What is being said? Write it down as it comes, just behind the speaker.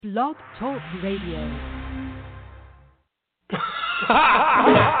Blog Talk Radio.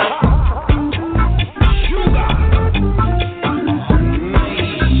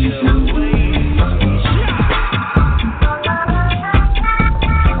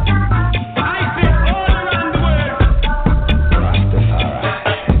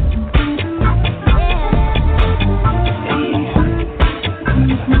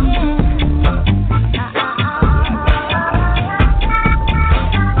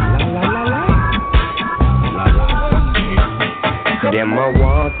 Them a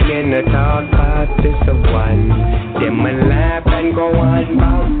walk in the talk past this a one. Them a laugh and go on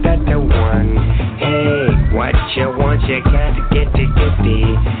about that a one. Hey, what you want, you can't get it.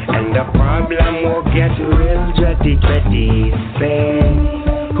 And the problem will get real dready. Say,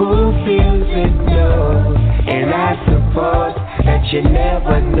 who feels it knows? And I suppose that you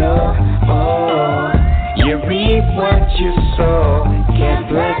never know. Oh, you reap what you sow. Can't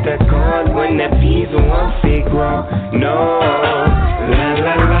plant the corn when the peas won't see grow. No. La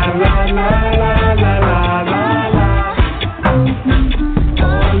la la la la la la la la.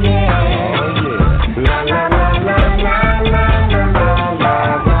 Oh yeah. La la la la la la la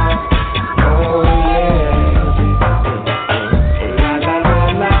la. Oh yeah. La la la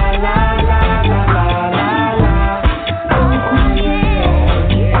la la la la la. Oh yeah.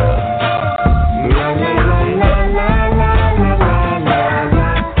 La la la la la la la la.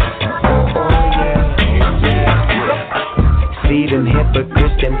 Oh yeah. See them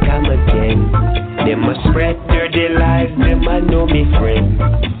hypocrites, them come again. Them a spread dirty lies, them a know me friend.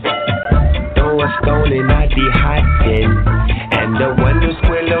 Throw a stone and I be hiding. And the one who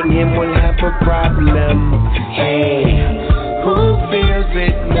squill on him will have a problem. Hey, who feels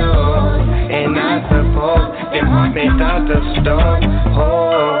it knows? And I suppose them heart made out of stone.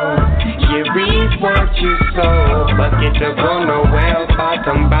 Oh, you reap what you sow. Bucket to go nowhere,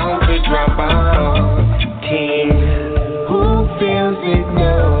 bottom bound to drop out. Team. Who feels it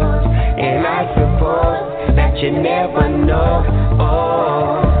knows, and I suppose that you never know.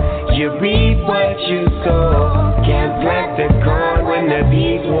 Oh, you reap what you sow. Can't plant the corn when the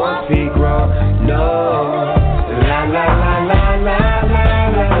bees won't see grow. No, la la la la la la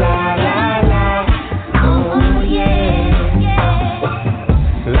la la la. Oh yeah,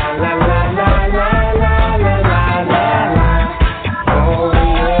 la la la la la la la la la. Oh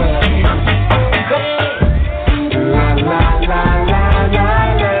yeah.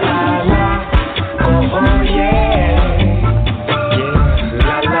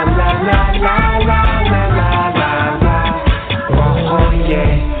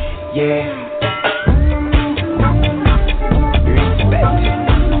 Yeah. Respect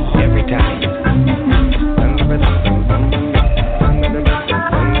every time.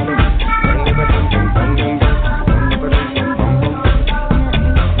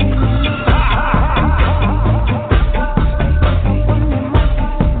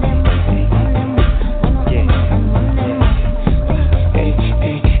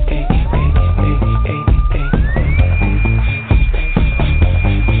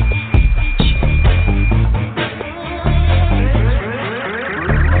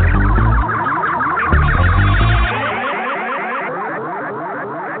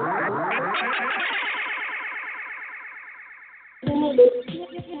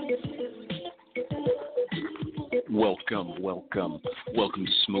 Welcome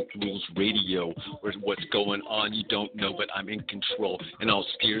to Smoke Rules Radio, where what's going on you don't know, but I'm in control, and I'll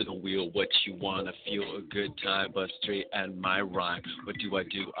steer the wheel. What you wanna feel a good time, but straight at my rhyme. What do?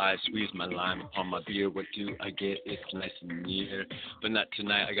 I squeeze my lime upon my beer. What do I get? It's nice and near, but not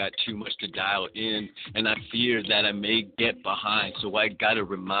tonight. I got too much to dial in, and I fear that I may get behind. So I gotta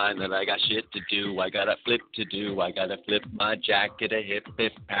remind that I got shit to do. I got a flip to do. I gotta flip my jacket, a hip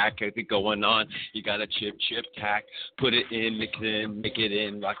pack. Everything going on. You gotta chip tack, put it in, mix it in, make it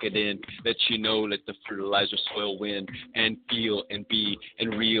in, rock it in. Let you know, let the fertilizer soil win and feel and be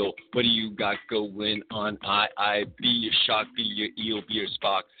and real. What do you got going on? I be your shark, be your eel, be your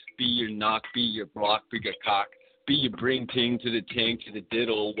Spock, be your knock, be your block, be your cock. Be you bring ting to the tank to the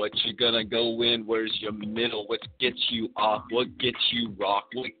diddle. What you gonna go in? Where's your middle? What gets you off? What gets you rock?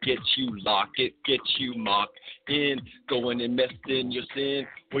 What gets you lock? It gets you mock in. Going and messed in your sin.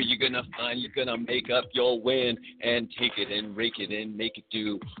 Where you gonna find? You're gonna make up your win and take it and rake it and make it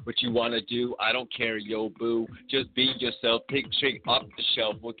do what you wanna do. I don't care, yo boo. Just be yourself. Take straight off the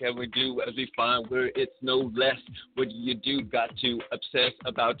shelf. What can we do as we find where it's no less? What do? Got to obsess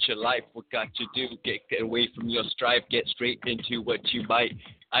about your life. What got to do? Get away from your strife. Get straight into what you might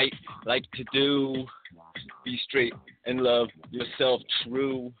I like to do. Be straight and love yourself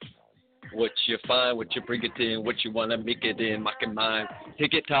true. what you find, what you bring it in, what you want to make it in, mocking mine.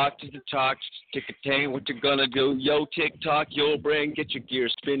 Take it, talk to the talk, take it, tang, what you gonna do? Yo, TikTok, your brain, get your gear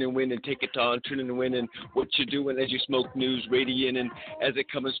spinning, winning, take it on, turning and winning. What you doing as you smoke news, radiating, as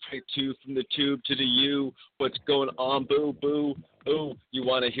it coming straight to from the tube to the U. What's going on, boo, boo? Ooh, you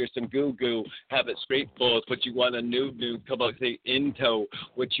want to hear some goo-goo, have it straightforward, what you want to new, come on, say in tow,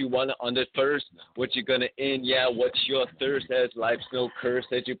 what you want to under first, what you going to in, yeah, what's your thirst, as life's no curse,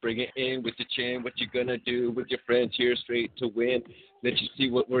 as you bring it in with the chin, what you going to do with your friends here straight to win, let you see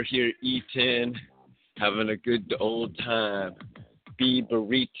what we're here eating, having a good old time. Be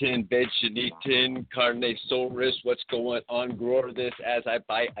burritin, vegetatin, carnosaurus, what's going on? Grow this as I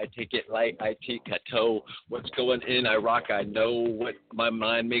bite, I take it light, I take a toe. What's going in? I rock, I know what my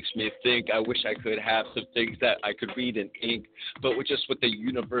mind makes me think. I wish I could have some things that I could read in ink, but with just what the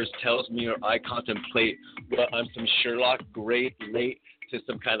universe tells me or I contemplate. Well, I'm some Sherlock, great, late to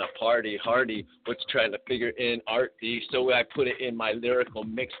some kind of party, hardy, what's trying to figure in arty. So I put it in my lyrical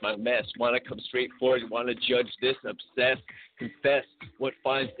mix, my mess. Want to come straight forward, want to judge this, obsessed, confess what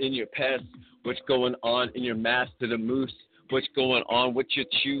finds in your past, what's going on in your mask to the moose, what's going on, what you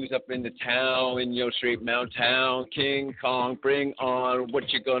choose up in the town, in your straight Mount Town, King Kong, bring on, what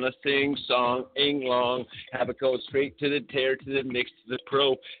you gonna sing, song, ing long, have it go straight to the tear, to the mix, to the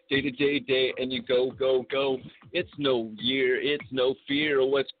pro, day to day, day, and you go, go, go. It's no year, it's no fear,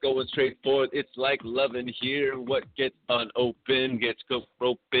 what's going straight forward, it's like loving here, what gets unopened, gets go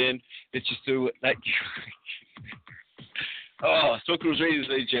open, it's just do it like, oh, Smoke Rules Radio,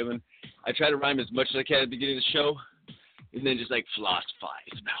 ladies and gentlemen. I try to rhyme as much as I can at the beginning of the show, and then just like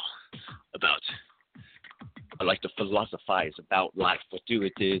philosophize about I like to philosophize about life. What do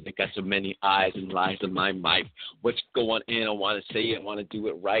it is? I got so many eyes and lies in my mind. What's going in? I want to say it. I want to do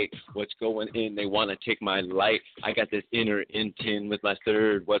it right. What's going in? They want to take my light. I got this inner intent with my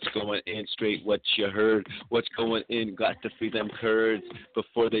third. What's going in? Straight what you heard. What's going in? Got to free them curds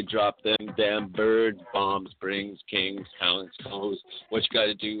before they drop them damn birds. Bombs, brings, kings, hounds, hoes. What you got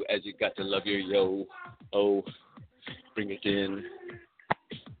to do as you got to love your yo. Oh, bring it in.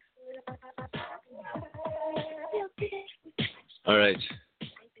 All right.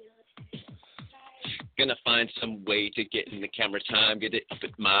 Gonna find some way to get in the camera time, get it up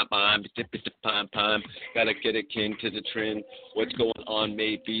at my mind, dip it to pime. Gotta get a king to the trend. What's going on?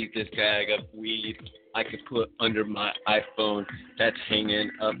 Maybe this bag of weed I could put under my iPhone that's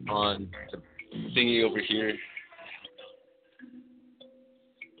hanging up on the thingy over here.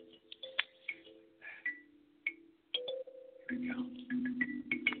 There we go.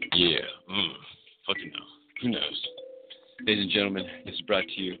 Yeah. Fucking no. Who knows? Ladies and gentlemen, this is brought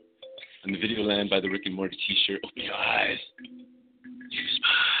to you on the Video Land by the Rick and Morty t-shirt. Open your eyes. Use my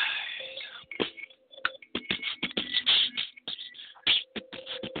eyes.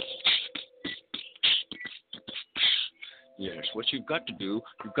 Yes, what you've got to do,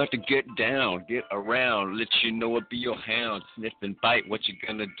 you've got to get down, get around, let you know it be your hound, sniff and bite, what you're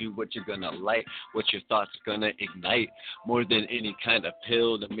going to do, what you're going to like, what your thoughts going to ignite, more than any kind of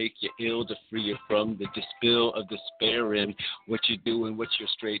pill to make you ill, to free you from the dispill of despairing, what you're doing, what you're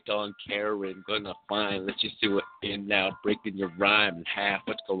straight on caring, going to find, let you see it in now, breaking your rhyme in half,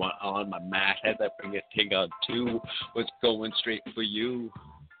 what's going on, my math, as I bring it thing on two, what's going straight for you.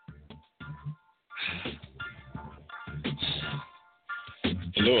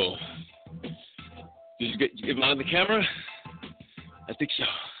 Hello. Did you get him on the camera? I think so.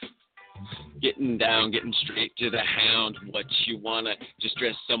 Getting down, getting straight to the hound. What you want to just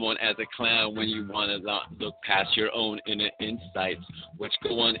dress someone as a clown when you want to not look past your own inner insights. What's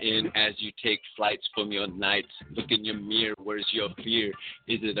going in as you take flights from your nights? Look in your mirror. Where's your fear?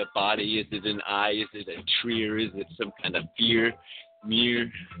 Is it a body? Is it an eye? Is it a tree? Or is it some kind of fear?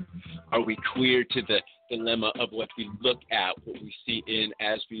 Mirror? Are we queer to the dilemma of what we look at, what we see in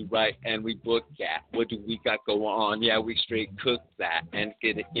as we write and we book at? What do we got going on? Yeah, we straight cook that and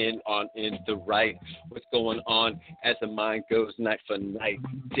get it in the right. What's going on as the mind goes night for night,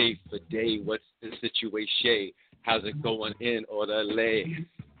 day for day? What's the situation? How's it going in orderly?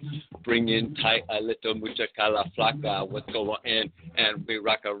 Bring in tight a little mucha cala flaca. What's going in? And we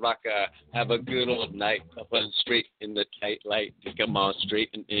rocka. Have a good old night. Up and straight in the tight light. Come on, straight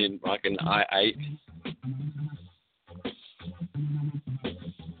and in. Rockin' I.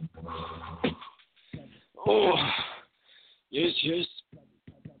 Oh, yes.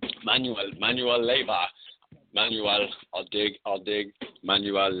 Manual labor. I'll dig.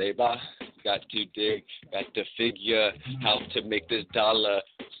 Manual labor. Got to dig, got to figure how to make this dollar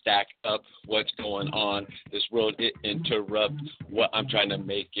stack up. What's going on? This world, it interrupt what I'm trying to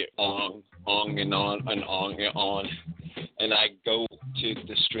make it on and on. And I go to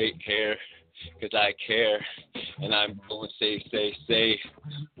the straight hair, 'cause I care, and I'm going to say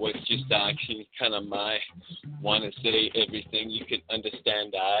what's just kind of my want to say everything you can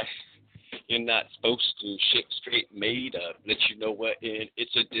understand. You're not supposed to shit straight made up. Let you know what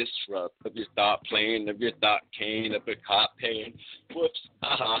it's a disrupt of your thought plane, of your thought cane, of your cop pain. Whoops,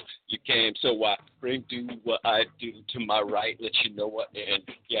 you came, so I do what I do to my right. Let you know what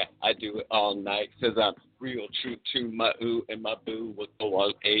yeah, I do it all night, 'cause I'm real true to my ooh and my boo. Will go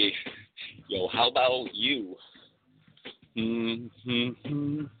on a, yo, how about you?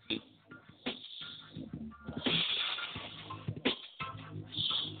 Mm-hmm.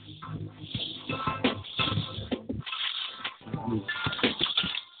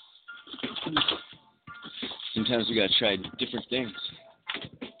 Sometimes we gotta try different things.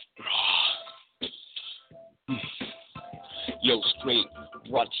 Yo, straight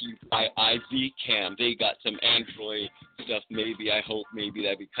brought to you by IV Cam. They got some Android stuff. Maybe, I hope, maybe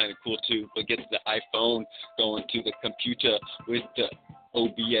that'd be kind of cool too. But get the iPhone going to the computer with the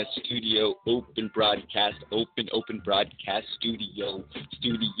OBS Studio, open broadcast studio,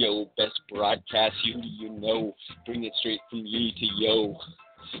 best broadcast you know. Bring it straight from ye to yo,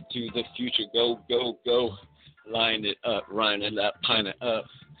 to the future. Go. Line it up, pine it up.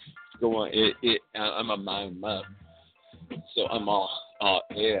 Go on, I'm a mime up. So I'm all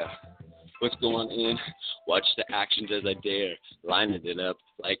air. What's going in? Watch the actions as I dare. Lining it up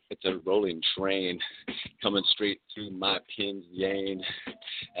like it's a rolling train. Coming straight through my pins, Yane.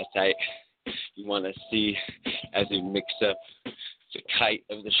 That's tight. You want to see as we mix up the kite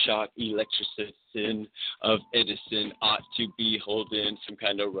of the shock, electricity of Edison ought to be holding some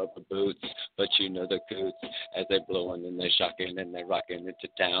kind of rubber boots. But you know the coots as they're blowing and they're shocking and they're rocking into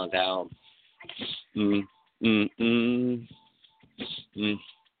down.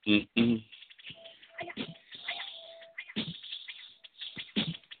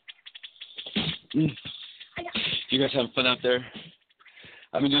 You guys having fun out there?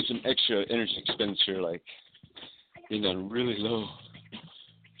 I've been doing some extra energy expenditure, like being done really low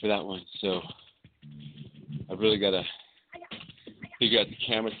for that one. So I've really got to figure out the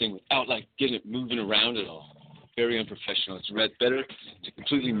camera thing without like getting it moving around at all. Very unprofessional. It's better to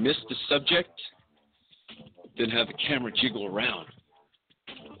completely miss the subject than have the camera jiggle around.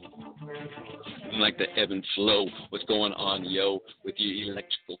 And like the ebb and flow, what's going on, yo, with your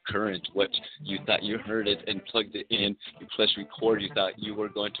electrical current? What you thought you heard it and plugged it in, you press record, you thought you were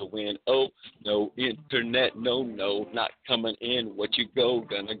going to win. Oh, no, internet, no, not coming in. What you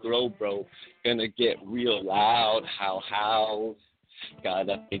gonna grow, bro? Gonna get real loud, how?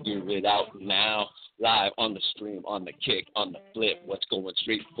 Gotta figure it out now. Live on the stream, on the kick, on the flip, what's going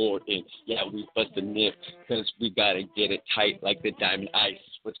straight forward in? Yeah, we bust the nip, because we gotta get it tight like the diamond ice.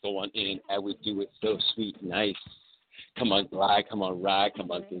 What's going in, and we do it so sweet and nice. Come on, glide, come on, ride,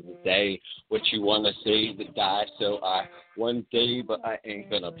 come on through the day. What you wanna say to die, so I one day, but I ain't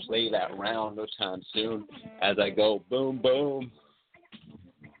gonna play that round no time soon. As I go boom, boom.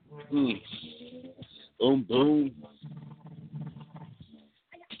 Boom, boom.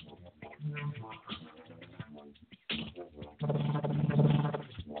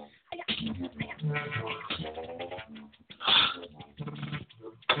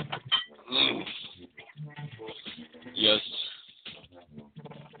 Yes.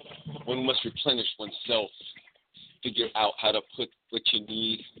 One must replenish oneself. Figure out how to put what you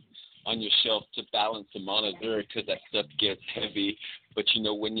need on your shelf to balance the monitor, because that stuff gets heavy. But you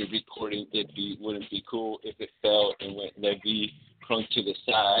know, when you're recording, wouldn't be cool if it fell and went heavy, crunk to the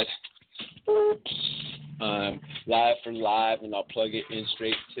side. Live for live, and I'll plug it in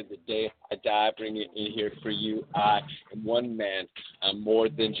straight to the day I die. Bring it in here for you. I am one man. I'm more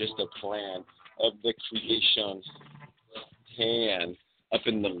than just a plan of the creation. Tan up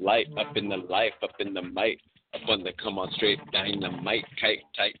in the light, up in the life, up in the might, up on the come on straight dynamite, tight.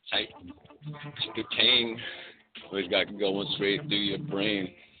 Tang. We got going straight through your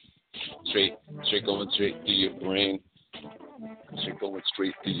brain. Straight going straight through your brain. Straight going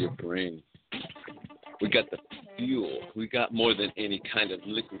straight through your brain. We got the fuel. We got more than any kind of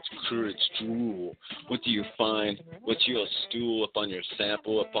liquid courage drool. What do you find? What's your stool up on your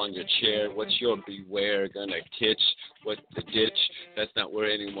sample, up on your chair? What's your beware gonna kitch? What's the ditch? That's not where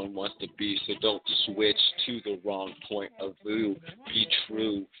anyone wants to be, so don't switch to the wrong point of view. Be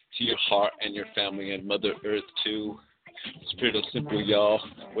true to your heart and your family and Mother Earth too. It's pretty simple, y'all,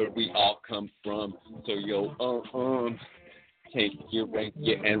 where we all come from. So yo, take your rank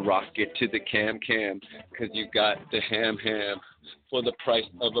and rock it to the cam, cause you got the ham for the price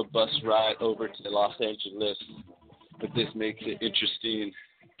of a bus ride over to Los Angeles. But this makes it interesting.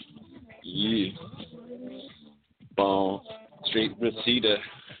 Yeah. Boom, Straight Reseda,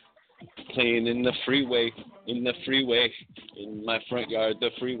 playing in the freeway, in my front yard, the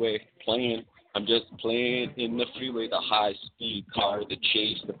freeway, playing. I'm just playing in the freeway, the high-speed car, the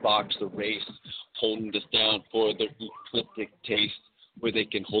chase, the box, the race, holding us down for their eclectic taste, where they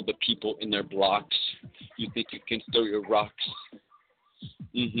can hold the people in their blocks. You think you can throw your rocks?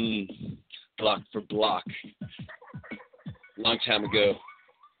 Block for block. Long time ago,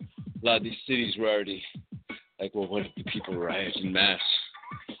 a lot of these cities were already like, well, what if the people riot in mass?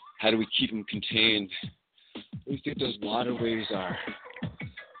 How do we keep them contained? What do you think those waterways are?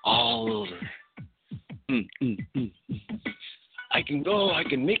 All over. I can go, I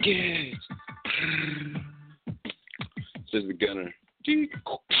can make it. Says the gunner.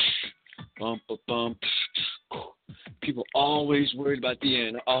 Bump, bump. People always worried about the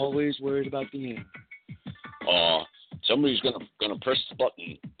end. Always worried about the end. Somebody's gonna press the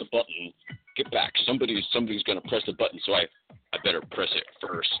button. Get back. Somebody's gonna press the button. So I better press it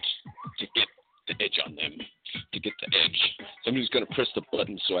first to get the edge on them. To get the edge. Somebody's gonna press the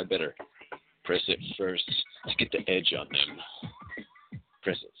button. So I better press it first to get the edge on them.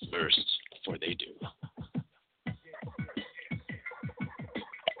 Press it first before they do.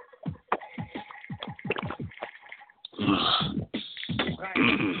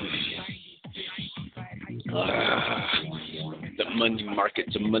 The money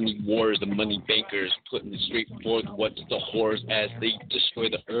markets, the money wars, the money bankers putting straight forth what's the whores as they destroy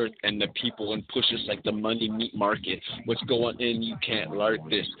the earth and the people and push us like the money meat market. What's going in? You can't lark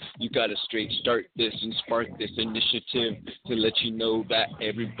this. You gotta straight start this and spark this initiative to let you know that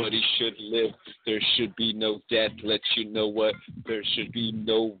everybody should live. There should be no death. Let you know what there should be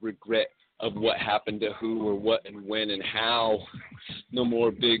no regret of what happened to who or what and when and how. No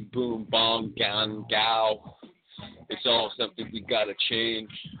more big boom, bong, gown, gow. It's all something we gotta change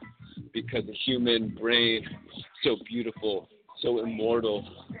because the human brain, so beautiful, so immortal,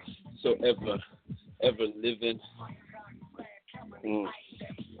 so ever living.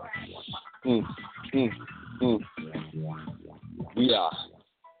 We are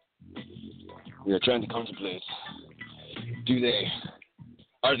trying to contemplate.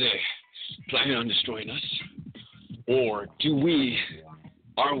 Are they planning on destroying us? Or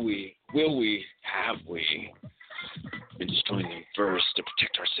are we, will we, have we been destroying them first to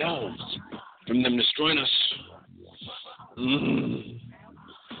protect ourselves from them destroying us?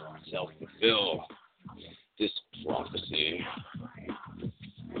 Self-fulfill this prophecy.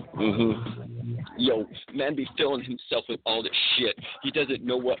 Yo, man be filling himself with all this shit. He doesn't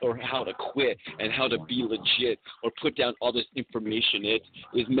know what or how to quit and how to be legit or put down all this information. It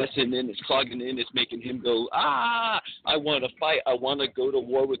is messing in, it's clogging in, it's making him go, I want to fight. I want to go to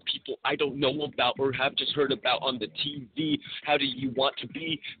war with people I don't know about or have just heard about on the TV. How do you want to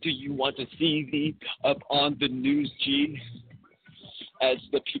be? Do you want to see thee up on the news, G? As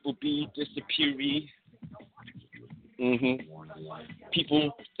the people be disappearing.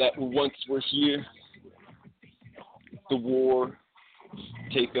 People that once were here, the war,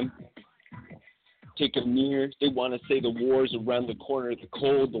 take them near. They want to say the war's around the corner, the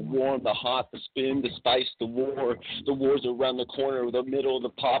cold, the warm, the hot, the spin, the spice, the war's around the corner, the middle, the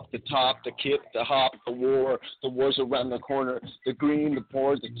pop, the top, the kip, the hop, the war's around the corner, the green, the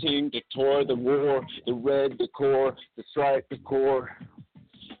pour, the ting, the tor, the war, the red, the core, the stripe, the core.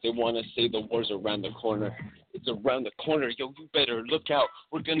 They want to say the war's around the corner. It's around the corner. Yo, you better look out.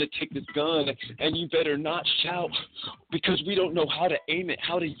 We're going to take this gun, and you better not shout because we don't know how to aim it,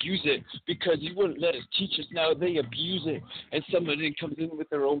 how to use it, because you wouldn't let us teach us. Now they abuse it, and somebody comes in with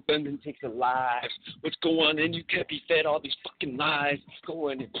their own gun and takes their lives. What's going on? And you can't be fed all these fucking lies,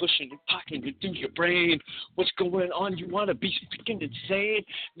 going and pushing and pocketing it through your brain. What's going on? You want to be freaking insane?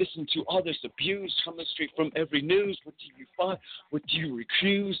 Listen to all this abuse coming straight from every news. What do you find? What do you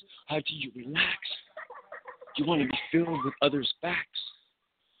recuse? How do you relax? You want to be filled with others' facts.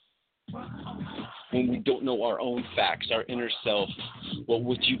 When we don't know our own facts, our inner self, what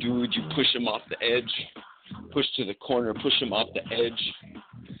would you do? Would you push them off the edge? Push to the corner, push them off the edge.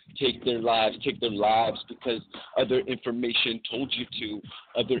 Take their lives because other information told you to.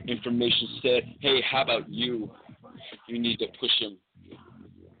 Other information said, hey, how about you? You need to push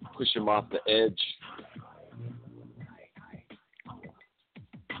them off the edge.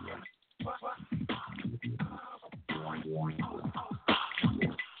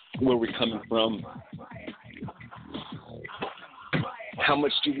 Where we're coming from. How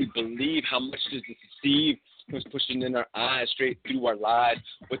much do we believe? How much does it deceive? What's pushing in our eyes, straight through our lives?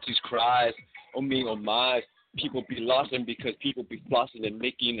 What's these cries? Oh me, oh my. People be lost because people be flossing and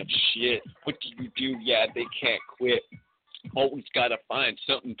making up shit. What do you do? Yeah, they can't quit. Always gotta find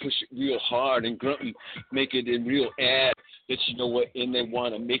something, push it real hard and grunting, make it in real ad. That you know what, and they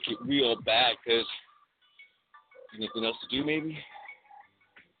want to make it real bad because anything else to do maybe?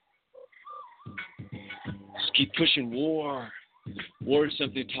 Just keep pushing war. War is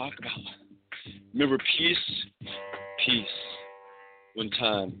something to talk about. Remember peace? Peace. One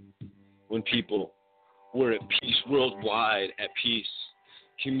time, when people were at peace, worldwide at peace.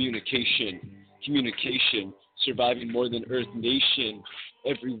 Communication, surviving more than Earth nation.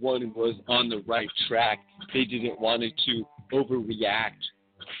 Everyone was on the right track. They didn't want it to overreact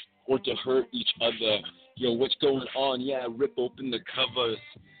or to hurt each other. Yo, what's going on? Yeah, rip open the covers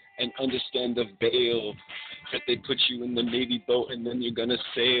and understand the veil that they put you in the Navy boat and then you're gonna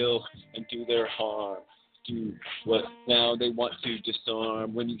sail and do their harm. Do what now they want to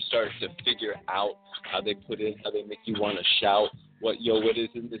disarm. When you start to figure out how they put it, how they make you want to shout, what is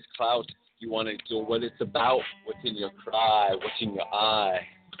in this clout, you want to do what it's about, what's in your cry, what's in your eye.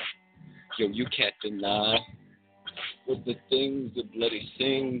 Yo, you can't deny what the things, the bloody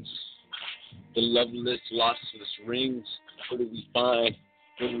things, the loveless, lossless rings. What do we find?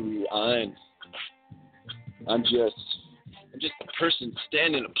 What do we find? I'm just a person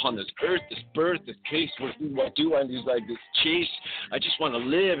standing upon this earth, this birth, this case. What do I do? Like this chase. I just want to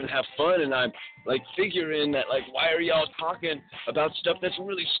live and have fun, and I'm like figuring that like, why are y'all talking about stuff that's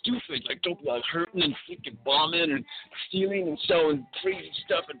really stupid? Like, don't be like hurting and freaking bombing and stealing and selling crazy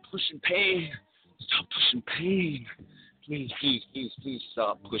stuff and pushing pain. Stop pushing pain. Please, please, please, please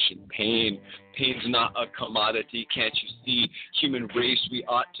stop pushing pain. Pain's not a commodity, can't you see? Human race, we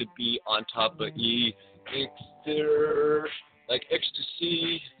ought to be on top of like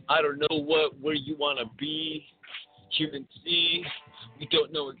ecstasy. I don't know where you want to be. Human sea. We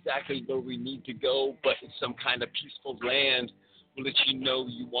don't know exactly where we need to go, but it's some kind of peaceful land. We'll let you know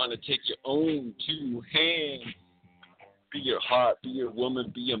you want to take your own two hands. Be your heart, be your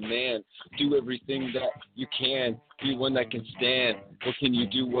woman, be a man. Do everything that you can. Be one that can stand. What can you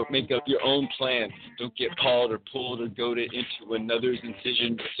do? Make up your own plan. Don't get called or pulled or goaded into another's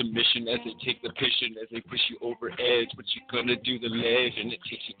incision. Submission as they take the pission, as they push you over edge. What you gonna do the ledge, and it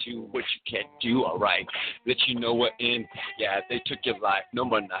takes you to what you can't do. All right, let you know what in. Yeah, they took your life. No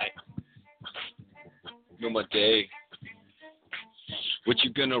more night. No more day. What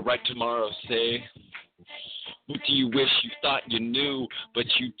you gonna write tomorrow? Say. What do you wish you thought you knew, but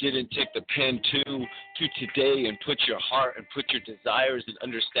you didn't take the pen to today and put your heart and put your desires and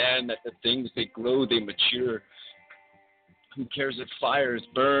understand that the things, they grow, they mature. Who cares if fires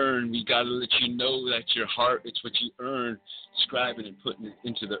burn? We got to let you know that your heart, it's what you earn, scribing and putting it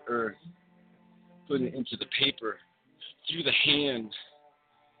into the earth, putting it into the paper, through the hand,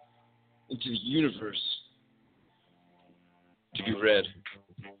 into the universe, to be read,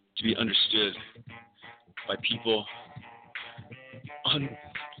 to be understood by people,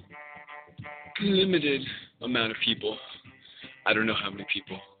 unlimited amount of people. I don't know how many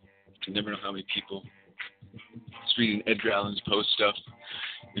people. I can never know how many people. Just reading Edgar Allan's Poe stuff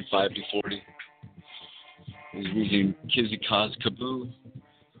in 5 to 40. He's reading Kizika's Kaboo.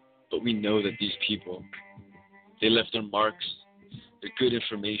 But we know that these people, they left their marks. They're good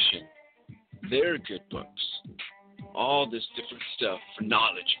information. They're good books. All this different stuff for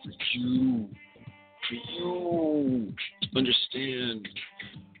knowledge, for you to understand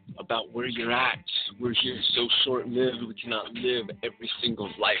about where you're at. We're here so short-lived, we cannot live every single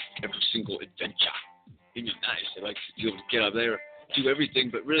life, every single adventure. It'd be nice. I like to be able to get out there, do everything,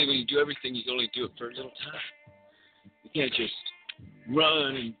 but really when you do everything, you can only do it for a little time. You can't just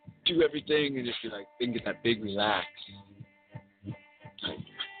run and do everything and just be like, then get that big relax.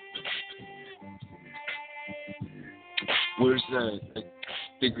 Where's the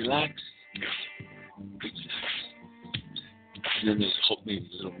big relax? Big relax. And then there's maybe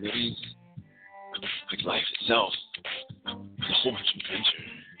little middies, like life itself. It's a whole bunch of adventure.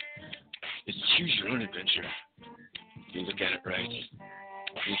 It's choose your own adventure. You look at it right.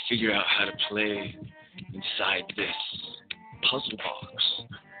 You figure out how to play inside this puzzle box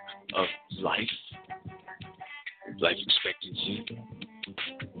of life expectancy,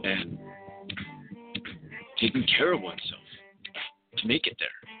 and taking care of oneself to make it there.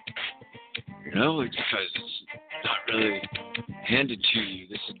 You know, it's because it's not really handed to you.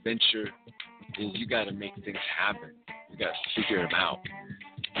 This adventure is you got to make things happen. You got to figure them out.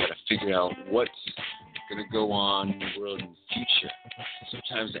 You got to figure out what's going to go on in the world in the future.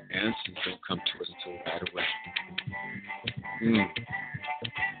 Sometimes the answers don't come to us until right away.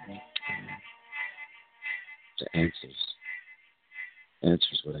 The answers.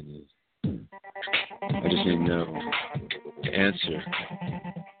 Answers what I need. I just need to know the answer,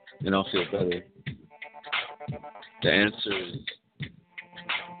 and I'll feel better. The answer is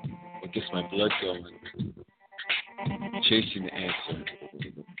what gets my blood going. chasing the answer,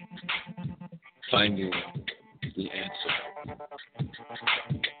 finding the answer,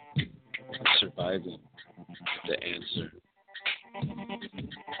 surviving the answer.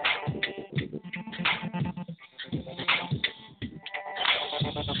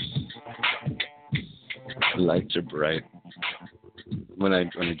 The lights are bright. When I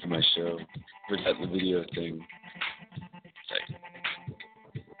do my show, with that video thing, it's like,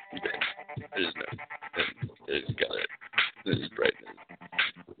 there's color, there's brightness.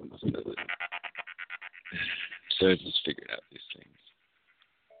 So I just figured out these things.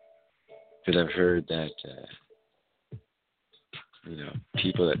 Because I've heard that,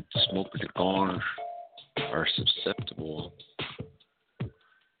 people that smoke the cigar are susceptible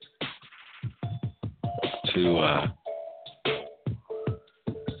to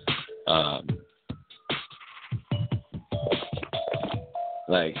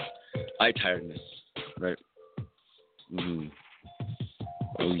like eye tiredness, right?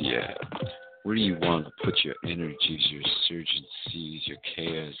 Oh yeah. Where do you want to put your energies, your urgencies, your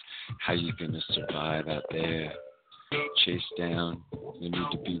cares? How you gonna survive out there? Chase down, you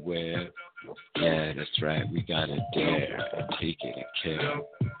need to beware. Yeah, that's right, we gotta dare and take it and care.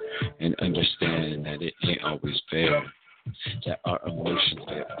 And understand that it ain't always fair. That our emotions,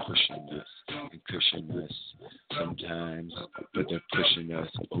 they're pushing us and cushioning us sometimes, but they're pushing us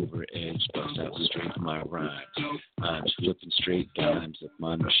over edge, bust out straight my rhymes. I'm flipping straight dimes of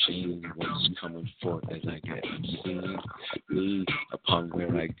my machine, what's coming forth as I get unseen. Lead upon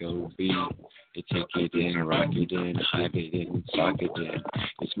where I go, be it, take it in, rock it in, hide it in, sock it in.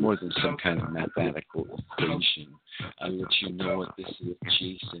 It's more than some kind of mathematical equation. I let you know what this is,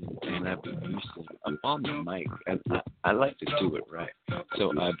 Jason, and I be using up on the mic, and I like to do it right.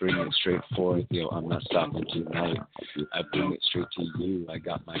 So I bring it straight forth, yo, I'm not stopping tonight. I bring it straight to you, I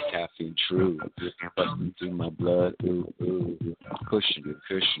got my caffeine true, busting through my blood, ooh, ooh, pushing and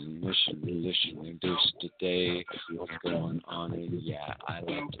cushion, mission, relishing, and this today, what's going on, and yeah, I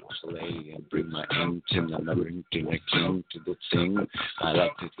like to play and bring my ink to the ring, to the king, to the thing. I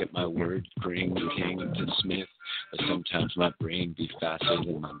like to get my word, bring king to Smith. But sometimes my brain be faster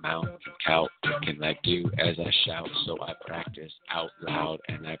than my mouth can count. Can I do as I shout? So I practice out loud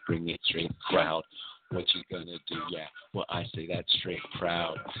and I bring it straight crowd. What you gonna do? Yeah, well I say that straight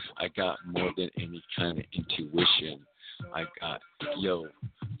proud. I got more than any kind of intuition. I got,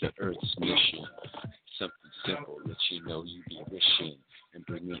 the earth's mission. Something simple, let you know you be wishing. And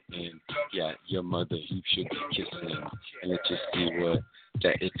bring it in, yeah, your mother, you should be kissing. And let's just see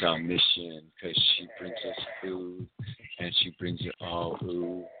that it's our mission. Cause she brings us food, and she brings it all,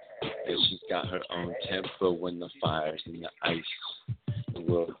 ooh. And she's got her own tempo when the fire's in the ice. The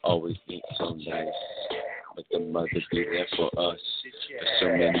world always ain't so nice. But the mother be there for us for so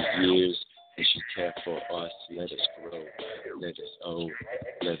many years. And she cared for us. Let us grow. Let us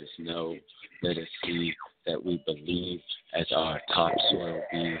let us know. Let us see that we believe as our topsoil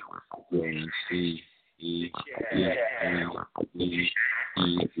be growing seed.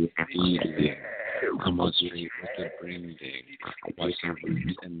 Come on straight with the branding. Watch the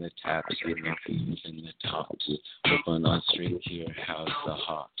roots and the taps, and the leaves and the tops. Open on straight here, how's the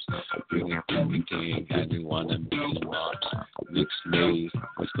hops? Bring it everything, I didn't want to mix mops. Mixed maize,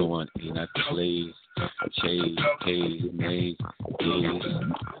 what's going in? I plays. Chase, haze, maze, days.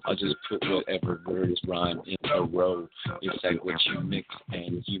 I'll just put whatever words rhyme in a row. It's like what you mix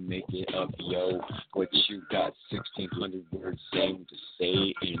and you make it up, yo. What you got 1,600 words same to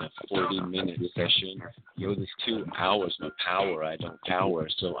say in a 40-minute session. Yo, this 2 hours, my power, I don't cower.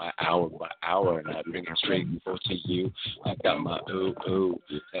 So I hour by hour and I bring it straight forth to you. I got my ooh,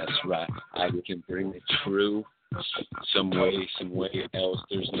 that's right. I can bring it true. Some way else,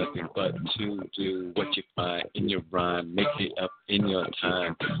 there's nothing but to do what you find in your rhyme, make it up in your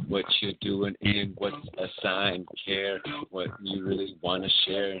time, what you're doing and what's assigned, care, what you really want to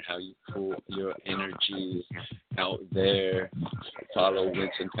share and how you pull your energies out there, follow with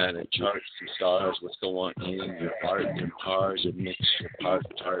some kind of charts, some stars, what's going on in your art, your cars, your mix, your part,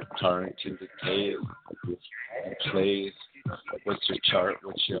 tarring to the tail, and plays, what's your chart,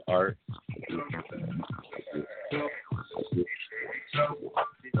 what's your art?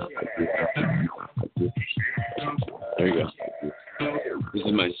 There you go. This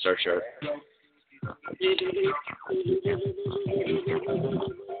is my star chart.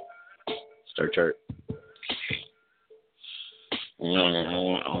 Star chart.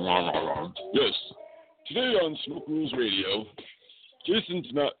 Yes. Today on Smoke Rules Radio, Jason's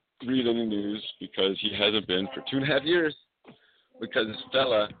not reading the news because he hasn't been for 2.5 years. Because this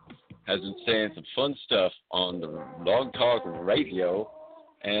fella has been saying some fun stuff on the Blog Talk Radio,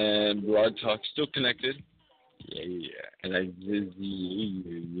 and Blog Talk's still connected. And I just,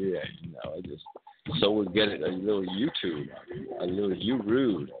 I just, so we'll get it, a little YouTube, a little you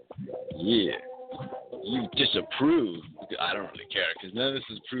rude, you disapprove. I don't really care, because none of this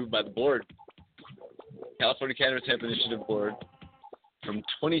is approved by the board. California Cannabis Hemp Initiative Board from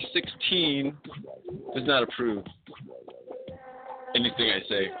 2016 does not approve anything I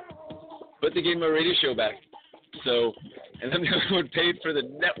say. But they gave my radio show back. So, and I'm the only one paid for the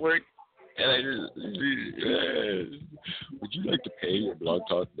network. And I just, would you like to pay your Blog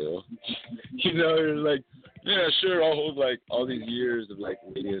Talk bill? You're like, yeah, sure, I'll hold like all these years of like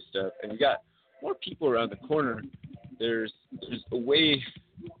radio stuff. And we got more people around the corner. There's a way,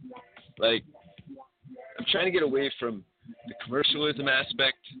 like, I'm trying to get away from the commercialism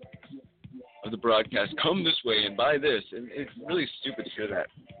aspect of the broadcast. Come this way and buy this. And it's really stupid to hear that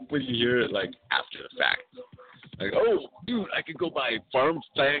when you hear it like after the fact. Like, oh, dude, I could go buy Farm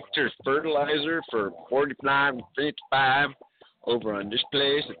Factor fertilizer for $49.55 over on this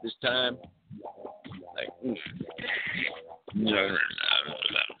place at this time. Like,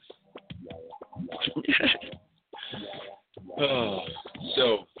 oh,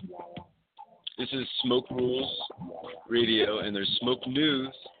 so this is Smoke Rules Radio, and there's Smoke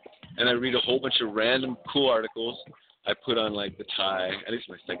News, and I read a whole bunch of random cool articles. I put on like the tie. At least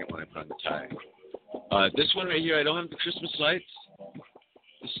my second one I put on the tie. This one right here, I don't have the Christmas lights.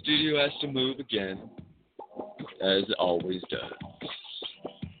 The studio has to move again, as it always does.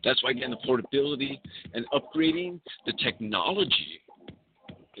 That's why, again, the portability and upgrading the technology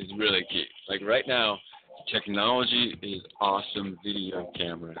is really key. Like right now, technology is awesome video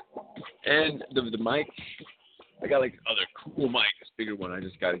camera. And the mic, I got like other cool mic, this bigger one. I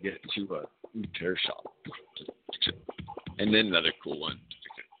just got to get it to a repair shop. And then another cool one.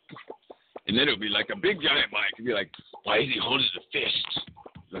 And then it would be like a big giant mic. It'd be like, why is he holding the fist?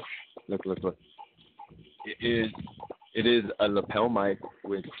 Look. It is a lapel mic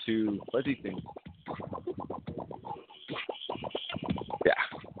with two fuzzy things. Yeah.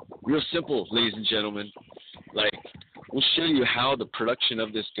 Real simple, ladies and gentlemen. Like, we'll show you how the production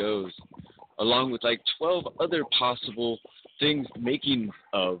of this goes, along with like 12 other possible things making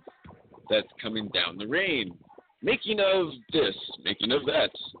of that's coming down the rain. Making of this, making of that,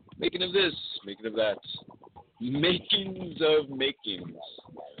 making of this, making of that. Makings of makings.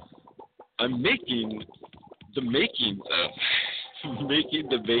 I'm making the makings of. Making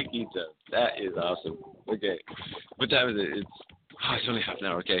the makings of. That is awesome. Okay. What time is it? It's only half an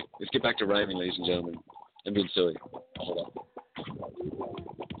hour. Okay. Let's get back to rhyming, ladies and gentlemen. I'm being silly. Hold on.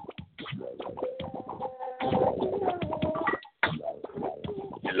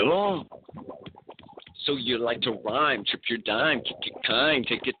 Hello? So you like to rhyme, trip your dime, keep it kind,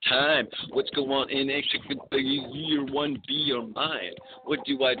 take your time. What's going on in extra year 1B or mine? What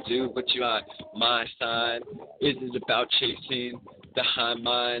do I do? What do I, my sign? Is it about chasing the high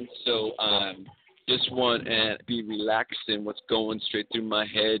mind? So just want to be relaxing. What's going straight through my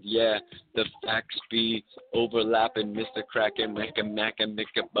head? Yeah, the facts be overlapping. Mr. Kraken, make a mac and make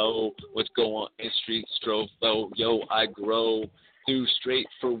a bow. What's going on in street stropho? Yo, I grow through straight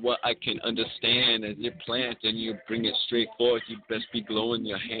for what I can understand. As you plant and you bring it straight forth, you best be glowing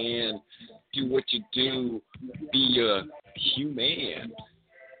your hand. Do what you do. Be a human.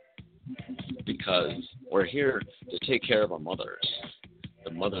 Because we're here to take care of our mothers.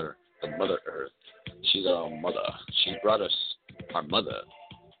 The mother earth. She's our mother. She brought us our mother.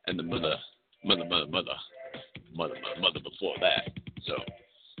 And the mother before that. So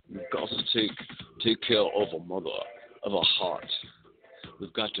we've got to take care of our mother, of our heart.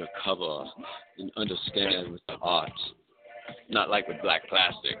 We've got to cover and understand with the art. Not like with black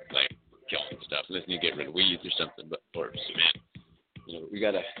plastic, like killing stuff, unless you get rid of weeds or something, but or cement. We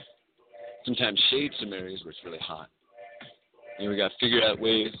gotta sometimes shade some areas where it's really hot. We gotta figure out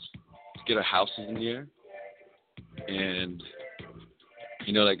ways to get our houses in the air and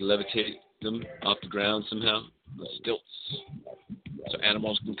like levitate them off the ground somehow with stilts, so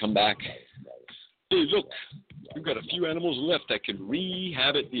animals can come back. Hey, look, we've got a few animals left that can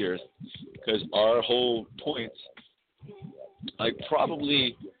re-habit the earth, because our whole point, like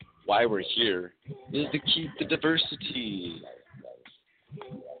probably why we're here, is to keep the diversity.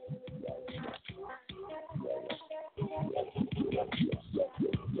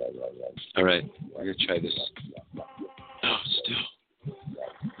 All right, we're going to try this. Oh, still.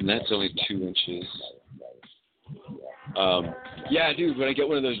 And that's only 2 inches. Yeah, dude, when I get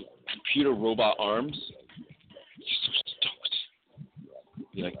one of those computer robot arms, you're so stoked.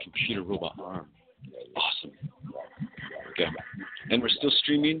 Be like, computer robot arm. Awesome. Okay. And we're still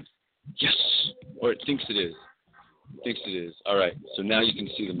streaming? Yes. Or it thinks it is. Thinks it is. All right. So now you can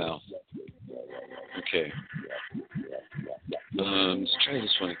see the mouth. Okay. Let's try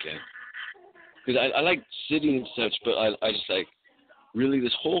this one again. Because I like sitting and such, but I just like, really,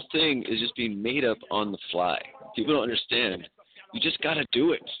 this whole thing is just being made up on the fly. People don't understand. You just got to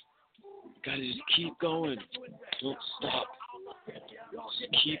do it. You got to just keep going. Don't stop.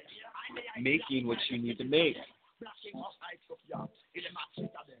 Just keep making what you need to make.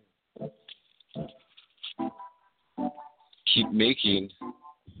 Keep making.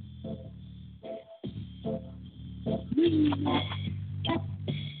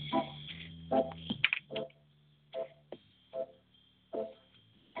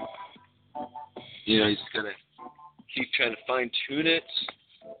 You know, you just gotta keep trying to fine tune it.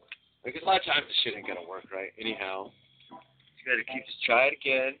 Because a lot of times this shit ain't gonna work, right? Anyhow, you gotta just try it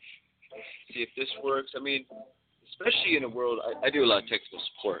again. See if this works. I mean, especially in a world, I do a lot of technical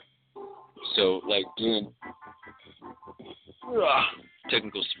support. So, like doing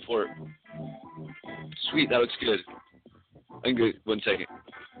technical support. Sweet, that looks good. I'm good. 1 second.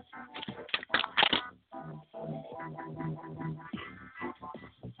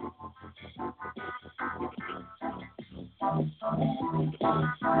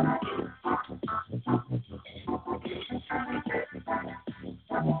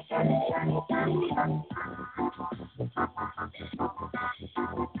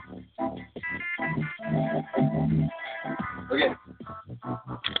 Okay.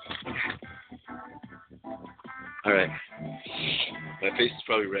 All right. My face is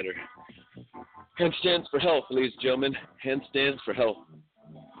probably redder. Handstands for health, ladies and gentlemen. Handstands for health.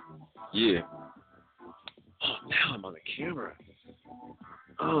 Yeah. Oh, now I'm on the camera.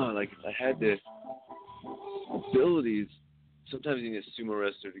 Oh, like if I had the abilities. Sometimes you need a sumo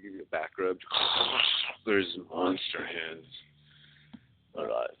wrestler to give you a back rub. There's monster hands. All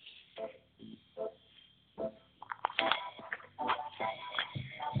right.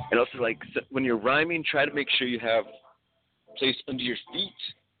 And also, like, when you're rhyming, try to make sure you have place under your feet.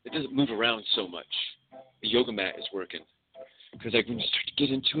 It doesn't move around so much. The yoga mat is working. Because, like, when you start to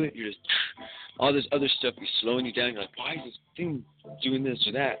get into it, you're just, all this other stuff is slowing you down. You're like, why is this thing doing this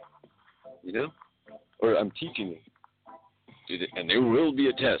or that? You know? Or I'm teaching you. Dude, and there will be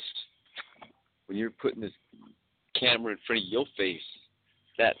a test. When you're putting this camera in front of your face,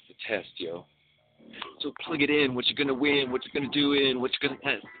 that's the test, yo. So plug it in, what you're going to win, what you're going to do in, what you're going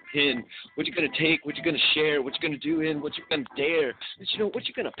to pin, what you're going to take, what you're going to share, what you're going to do in, what you're going to dare, you know, what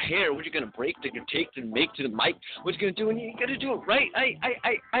you're going to pair, what you're going to break, to take, to make to the mic, what you're going to do, and you got to do it right.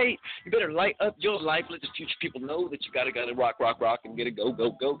 You better light up your life, let the future people know that you got to rock, and get it, go,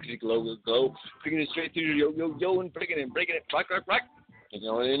 because you go, bringing it straight through yo, and breaking it, rock. You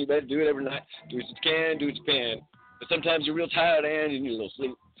know, and you better do it every night. Do what you can, do what you can. But sometimes you're real tired and you need a little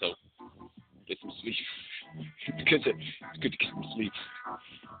sleep, so get some sleep. Because it's good to get some sleep.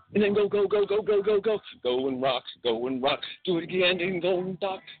 And then go. Go and rock. Do it again and go and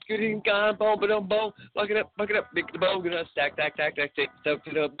talk. Get it in, boom. Buck it up, big the bow. Gonna stack, tick, soak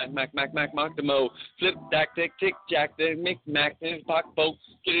it up, mac, mock the mo. Flip, tack, tick, jack, the mic, mac, then pock, bow.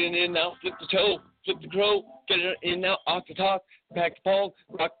 Get it in now, flip the toe, flip the crow. Get it in now, off the top. Pack the ball,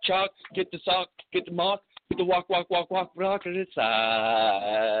 rock chalk, get the sock, get the mock. Get the walk, rock it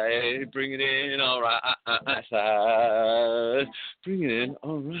inside. Bring it in, all right, side. Bring it in,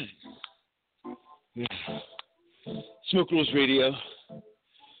 all right. Yeah. Smoke Rules Radio.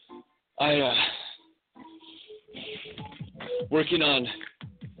 Working on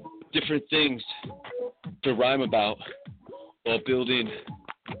different things to rhyme about while building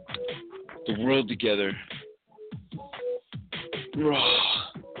the world together.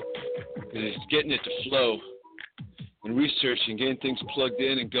 And it's getting it to flow and researching, getting things plugged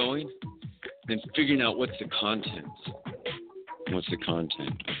in and going, and figuring out what's the content.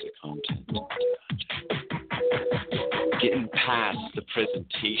 Getting past the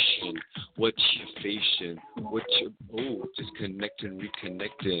presentation, what you're facing, disconnecting,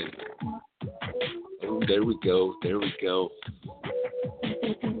 reconnecting. Oh, there we go.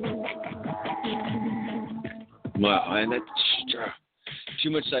 Wow, and that's too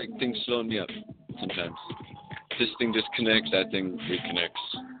much, like, things slowing me up sometimes. This thing disconnects, that thing reconnects.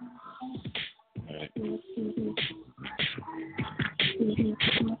 All right.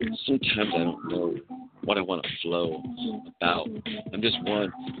 Sometimes I don't know what I want to flow about. I'm just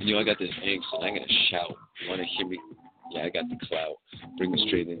one. And, you know, I got this angst, and I'm going to shout. You want to hear me? Yeah, I got the clout. Bring it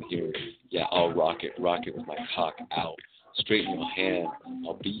straight in here. Yeah, I'll rock it with my cock out. Straight in your hand,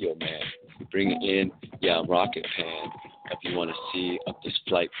 I'll be your man. Bring it in, yeah, I'm rocket pan. If you want to see up this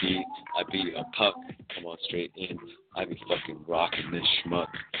flight beat, I be a puck. Come on straight in, I be fucking rocking this schmuck.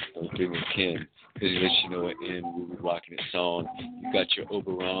 So bring it kin. Because it lets you know it in we were walking it song. You got your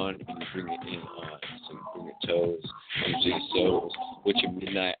Oberon and you bring it in on. So you bring it toes, you do soles. What's your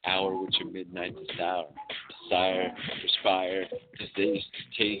midnight hour? What's your midnight desire, perspire, taste,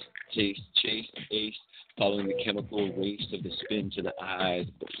 chase, ace. Following the chemical race of the spin to the eyes,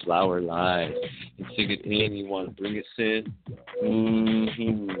 the flower lies. And sing it in, you want to bring it in?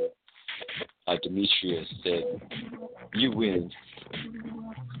 Mm-hmm. Demetrius said, you win.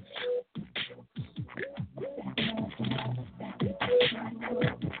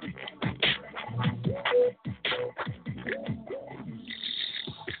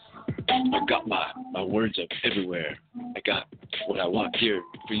 I got my words up everywhere. I got what I want here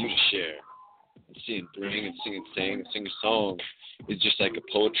for you to share. And sing, bring, and sing and sing and sing a song. It's just like a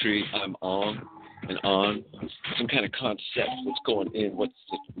poetry. I'm on and on. Some kind of concept. What's going in? What's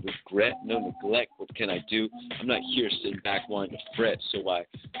the regret? No neglect. What can I do? I'm not here sitting back wanting to fret, so I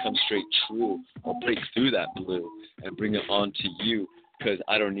come straight true. I'll break through that blue and bring it on to you, because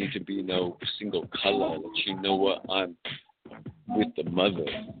I don't need to be no single color. Let you know what I'm with the mother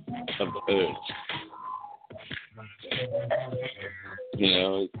of the earth. You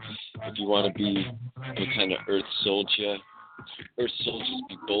know, if you want to be the kind of earth soldiers be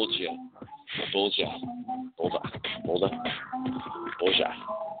bolja. Earth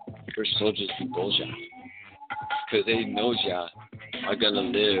soldiers be bolja. Because they know ya are going to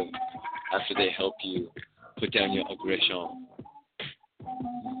live after they help you put down your aggression.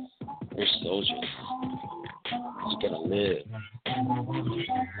 Earth soldiers is going to live.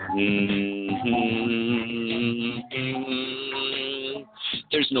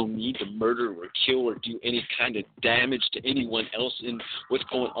 There's no need to murder or kill or do any kind of damage to anyone else in what's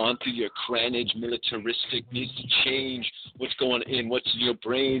going on through your cranage. Militaristic needs to change what's going in, what's in your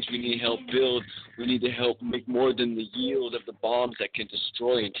brains. We need help build. We need to help make more than the yield of the bombs that can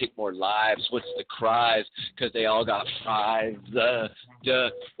destroy and take more lives. What's the cries? Because they all got fries.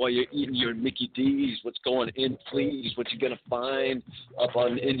 While you're eating your Mickey D's, what's going in, please? What you going to find up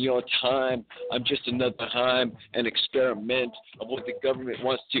on in your time? I'm just another time, an experiment of what the government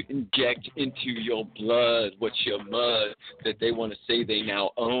wants to inject into your blood. What's your mud that they want to say they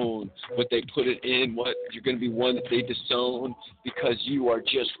now own? What they put it in, what you're going to be one that they disown because you are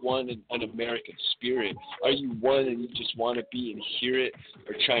just one in an American spirit. Are you one and you just want to be and hear it,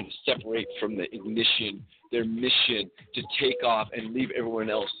 or trying to separate from the ignition, their mission to take off and leave everyone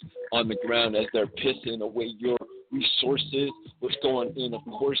else on the ground as they're pissing away your resources? What's going in? Of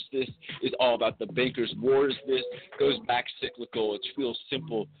course, this is all about the bankers' wars. This goes back cyclical. It's real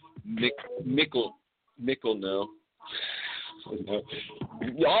simple. Mickle, no.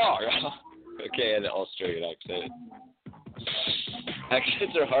 Yeah. Okay, an Australian accent.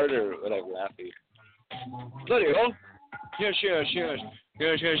 Accents are harder when I'm laughing. Bloody hell. Yes.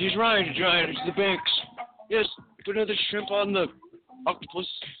 He's right. It's the banks. Yes, put another shrimp on the octopus.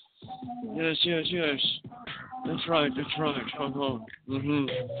 Yes. That's right. Uh-huh. Mm-hmm.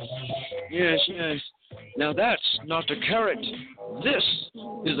 Yes. Now that's not a carrot. This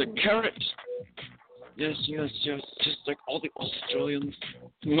is a carrot. Yes. Just like all the Australians.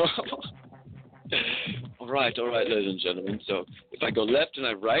 All right, ladies and gentlemen. So if I go left and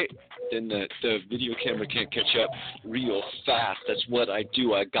I right, then the video camera can't catch up real fast. That's what I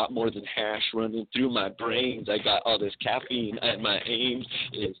do. I got more than hash running through my brains. I got all this caffeine, and my aim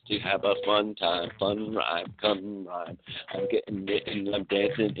is to have a fun time, fun rhyme, come rhyme. I'm getting it, and I'm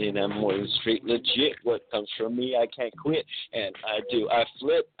dancing, and I'm more than straight legit. What comes from me, I can't quit, and I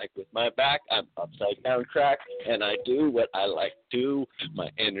flip, like with my back, I'm upside down crack, and I do what I like to. My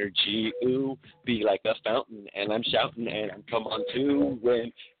energy, ooh, be like a fountain, and I'm shouting, and I'm come on to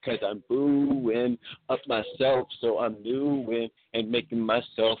win, because I'm booing up myself, so I'm doing and making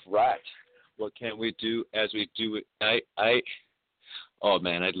myself right. What can we do as we do it? Oh,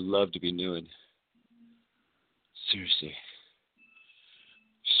 man, I'd love to be new and seriously,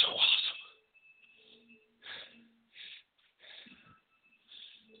 so awesome.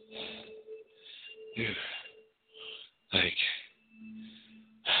 Dude, like,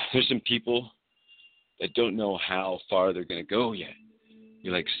 there's some people that don't know how far they're going to go yet.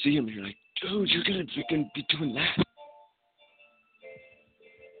 You like see them, you're like, dude, you're gonna be doing that.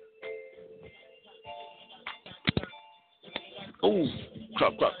 Oh,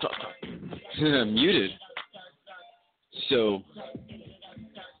 crop. Muted. So,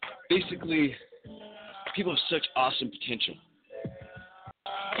 basically, people have such awesome potential.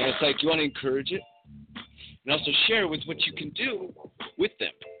 And it's like, you want to encourage it, and also share with what you can do with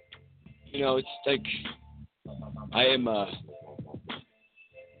them. You know, it's like,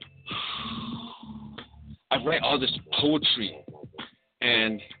 I write all this poetry,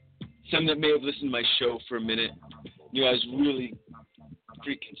 and some that may have listened to my show for a minute, you know, I was really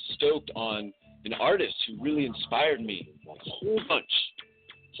freaking stoked on an artist who really inspired me a whole bunch.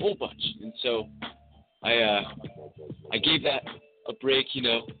 And so I gave that a break, you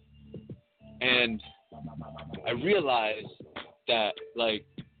know, and I realized that, like,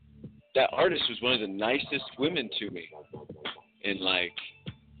 that artist was one of the nicest women to me in, like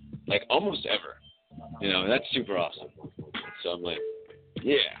almost ever. You know, that's super awesome. So I'm like,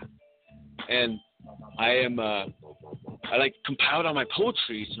 yeah. And I like compiled all my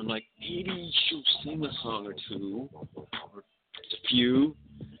poetry, so I'm like, maybe she'll sing a song or two, or just a few,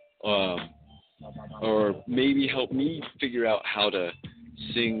 or maybe help me figure out how to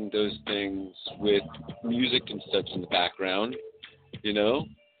sing those things with music and such in the background, you know?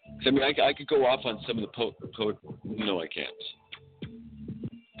 'Cause, I mean, I could go off on some of the no, I can't,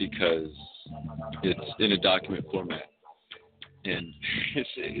 because it's in a document format, and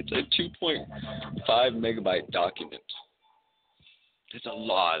it's a 2.5 megabyte document. That's a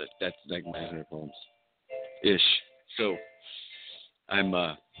lot. That's like 900 poems ish. So I'm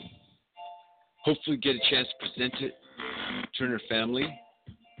hopefully get a chance to present it to Turner Family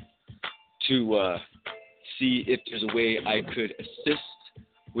to see if there's a way I could assist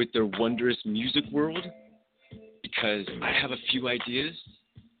with their wondrous music world, because I have a few ideas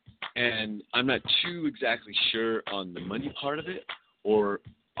and I'm not too exactly sure on the money part of it or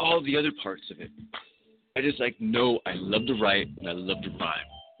all the other parts of it. I just know I love to write and I love to rhyme.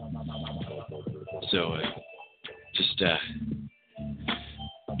 So just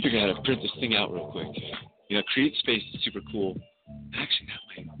figure out how to print this thing out real quick. You know, Create Space is super cool. Actually,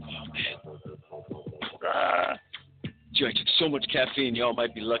 Dude, I took so much caffeine, y'all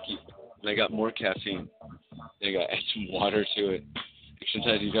might be lucky. And I got more caffeine. Then I got to add some water to it.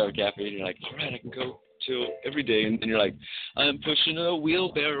 Sometimes you got caffeine and you're like, all right, I can go till every day. And then you're like, I'm pushing a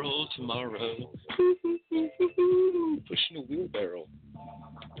wheelbarrow tomorrow. Pushing a wheelbarrow.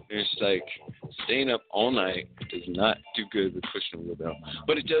 And it's like, staying up all night does not do good with pushing a wheelbarrow.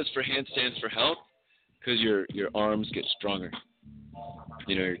 But it does for handstands for health, because your arms get stronger.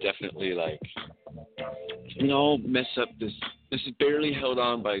 You know, you're definitely mess up this. This is barely held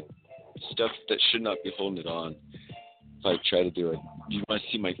on by stuff that should not be holding it on. If I try to do it, you want to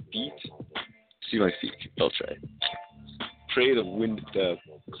see my feet? See my feet? I'll try. Pray the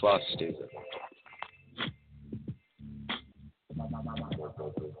cloth stays up.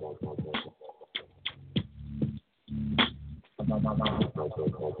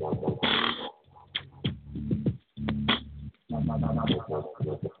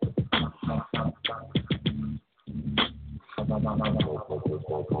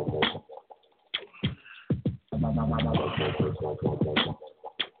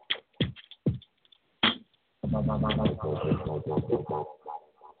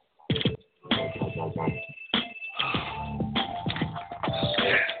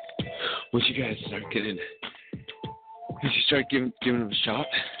 Once you guys start giving them a shot,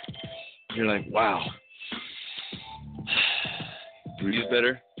 you're like, wow, breathe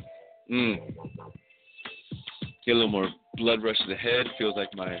better. Get a little more blood rush to the head. Feels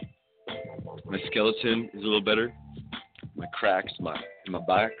like my skeleton is a little better. My cracks, in my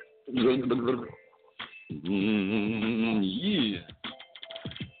back. Yeah.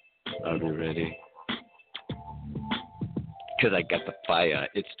 I'll be ready. Because I got the fire.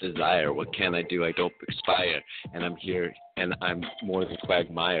 It's desire. What can I do? I don't expire. And I'm here, and I'm more than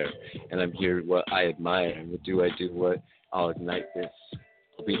quagmire. And I'm here what I admire. And what do I do? What? I'll ignite this.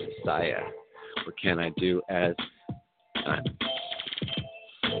 I'll be the sire. What can I do as I'm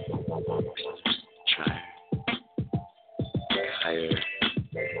try higher?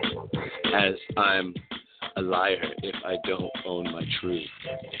 As I'm a liar if I don't own my truth.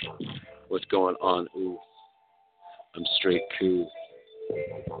 What's going on? Ooh. I'm straight cool.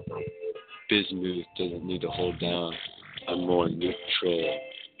 Bismuth doesn't need to hold down. I'm more neutral.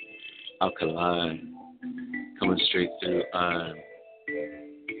 Alkaline. Coming straight through. I'm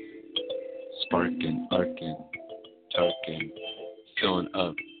sparking, arcing, tarking. Going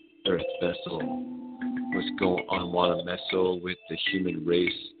up, earth vessel. What's going on? Wanna messle with the human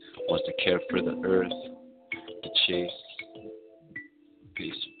race. Wants to care for the earth. To chase.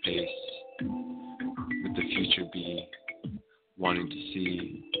 Pace for pace. With the future be wanting to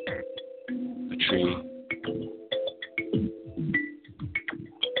see a tree.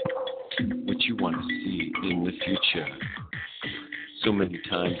 What you want to see in the future. So many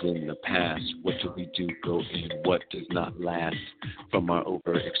times in the past, what do we do? Go in what does not last. From our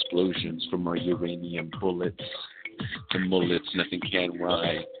over explosions, from our uranium bullets to mullets, nothing can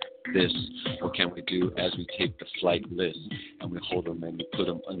rhyme. this? What can we do as we take the flightless and we hold them and we put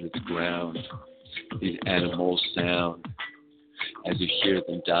them under the ground? These animals sound as you hear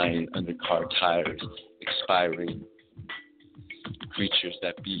them dying under car tires, expiring. Creatures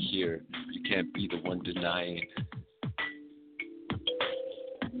that be here, you can't be the one denying.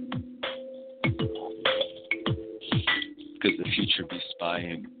 Because the future be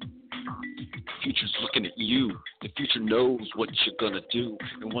spying. The future's looking at you. The future knows what you're gonna do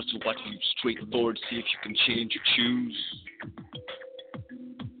and wants to watch you straight forward, see if you can change or choose.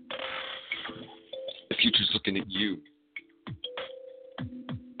 The future's looking at you.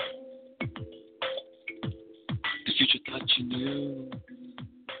 The future thought you knew,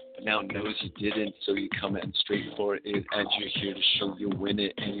 but now knows you didn't, so you come in straight for it, and you're here to show you win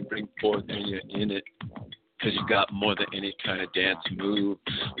it, and you bring forth and you're in it. Cause you got more than any kind of dance move.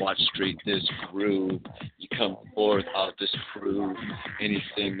 Watch straight this groove. You come forth, I'll disprove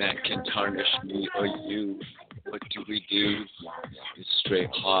anything that can tarnish me or you. What do we do? It's straight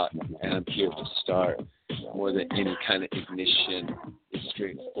hot, and I'm here to start. More than any kind of ignition, it's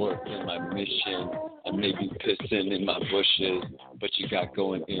straight forth in my mission. I may be pissing in my bushes, but you got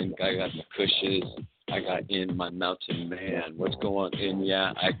going in, I got the cushions. I got in my mountain man. What's going in?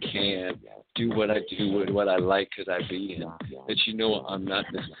 Yeah, I can do what I do with what I like because I be in. That you know I'm not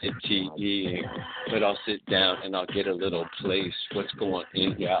the city, but I'll sit down and I'll get a little place. What's going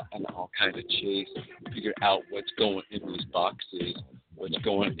in? Yeah, and I'll kind of chase, figure out what's going in these boxes. What's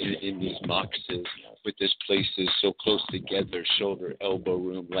going in these boxes with this places so close together, shoulder, elbow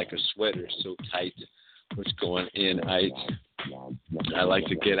room like a sweater so tight. What's going in? I like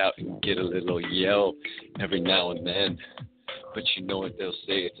to get out and get a little yell every now and then. But you know what they'll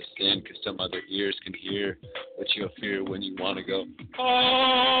say, it's a sin because some other ears can hear what you'll hear when you want to go,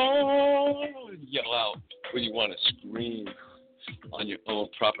 oh, and yell out when you want to scream on your own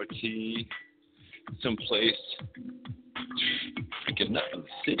property, someplace, freaking not in the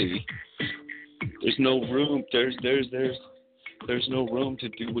city. There's no room, there's no room to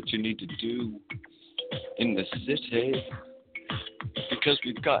do what you need to do in the city. Because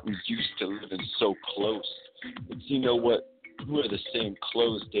we've gotten used to living so close. But you know what? We're the same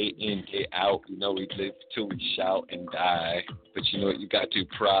clothes day in, day out. You know we live till we shout and die. But you know what? You got to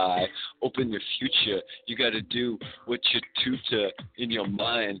pry. Open your future. You got to do what your tutor in your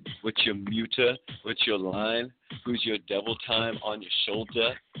mind. What's your muta? What's your line? Who's your devil time on your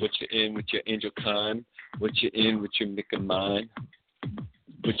shoulder? What you're in with your angel kind? What you're in with your Mika mind?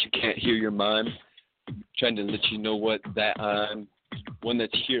 But you can't hear your mind. Trying to let you know what that I'm one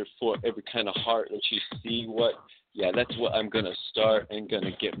that's here for every kind of heart that you see what. Yeah, that's what I'm going to start and going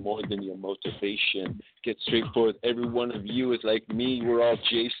to get more than your motivation. Get straightforward. Every one of you is like me. We're all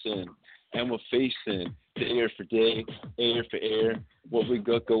Jason. And we're facing the air for day, air for air. What we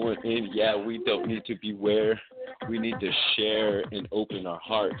got going in, yeah, we don't need to beware. We need to share and open our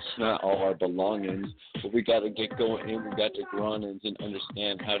hearts, not all our belongings. But we got to get going in. We got to grow in and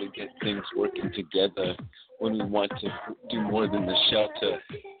understand how to get things working together when we want to do more than the shelter.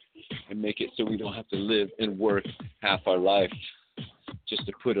 And make it so we don't have to live and work half our life just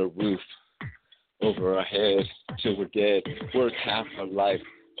to put a roof over our head till we're dead. Work half our life,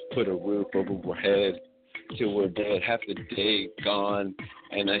 put a roof over our head till we're dead. Half the day gone,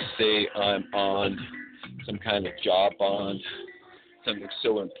 and I say I'm on some kind of job on something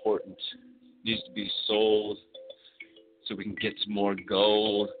so important needs to be sold so we can get some more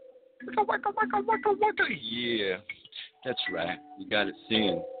gold. Yeah, that's right. You got it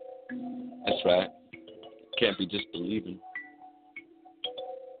singing. That's right. Can't be just believing.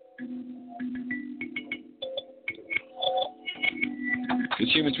 As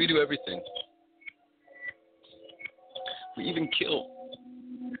humans, we do everything. We even kill.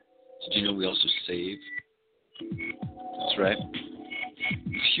 Did you know we also save? That's right.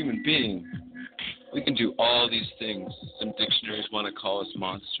 As human beings, we can do all these things. Some dictionaries want to call us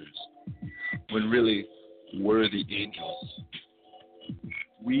monsters, when really we're the angels.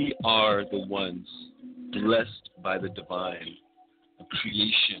 We are the ones blessed by the divine of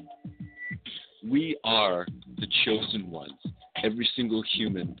creation. We are the chosen ones. Every single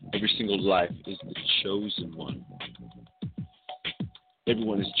human, every single life is the chosen one.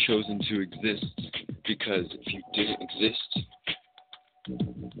 Everyone is chosen to exist because if you didn't exist,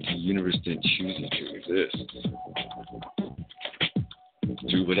 the universe didn't choose you to exist.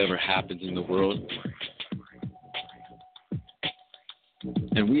 Through whatever happens in the world,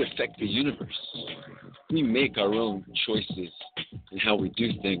 and we affect the universe. We make our own choices in how we do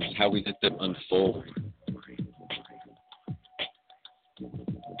things, how we let them unfold.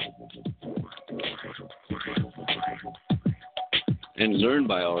 and learn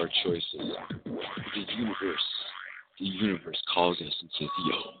by our choices. The universe calls us and says,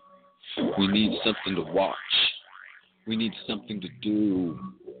 yo, we need something to watch. We need something to do.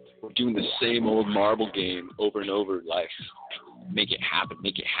 We're doing the same old marble game over and over in life. Make it happen,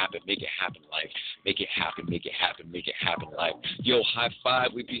 make it happen, make it happen, life. Make it happen, make it happen, make it happen, life. Yo, high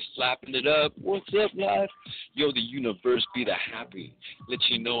five, we be slapping it up. What's up, life? Yo, the universe be the happy. Let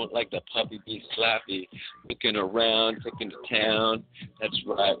you know it like the puppy be slappy. Looking around, taking to town. That's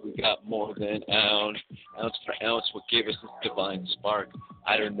right, we got more than ounce. Ounce for ounce, what gave us this divine spark.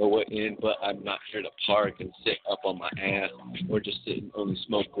 I don't know what in, but I'm not here to park and sit up on my ass or just sit and only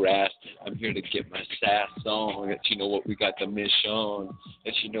smoke grass. I'm here to get my sass on. Let you know what we got the mission.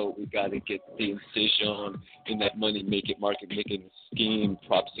 Let you know we got to get the incision in that money, make it, market, making scheme.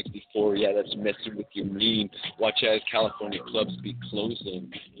 Prop 64, yeah, that's messing with your mean. Watch as California clubs be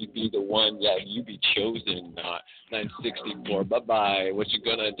closing. You be the one, yeah, you be chosen. 964, bye-bye. What you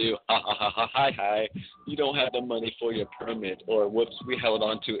gonna do? Hi. You don't have the money for your permit. Or, whoops, we held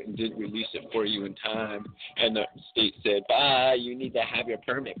on to it and didn't release it for you in time. And the state said, bye, you need to have your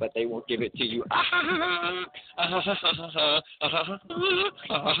permit, but they won't give it to you.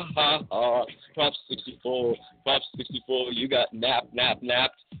 Prop 64, you got napped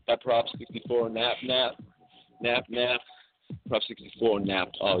by Prop 64, nap. Prop 64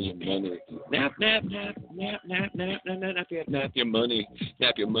 napped all your money. Nap your money.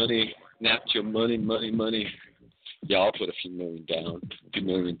 Napped your money. Yeah, I'll put a few million down. Few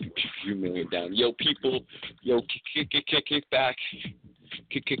million down. Yo, people, kick back.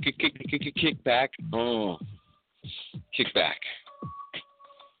 Kick back. Oh. Kick back.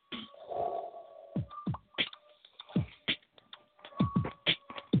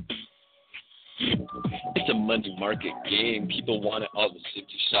 It's a money market game. People want it all to sit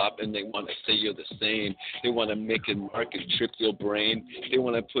to shop, and they want to say you're the same. They want to make a market trip your brain. They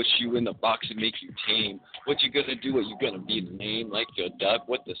want to push you in the box and make you tame. What you gonna do? Are you gonna be lame like your duck?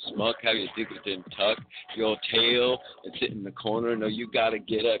 What the smuck? How you dig it and tuck your tail and sit in the corner? No, you gotta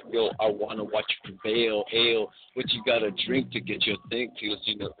get up. Yo, I wanna watch you prevail. Ale, what you gotta drink to get your think feels,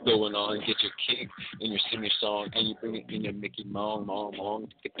 going on and get your kick and you sing your song and you bring it in your Mickey Mong,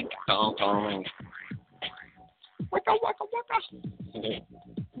 tong. Waka.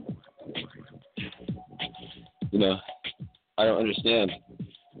 I don't understand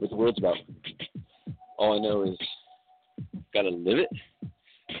what the world's about. All I know is gotta live it,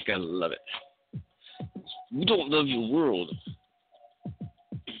 gotta love it. You don't love your world.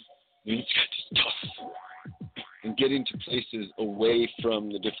 It's tough. And getting to places away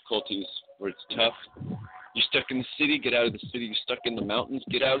from the difficulties where it's tough. You're stuck in the city, get out of the city. You're stuck in the mountains,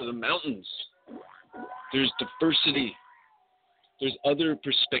 get out of the mountains. There's diversity. There's other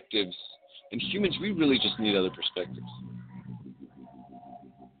perspectives. And humans, we really just need other perspectives.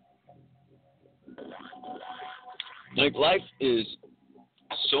 Like, life is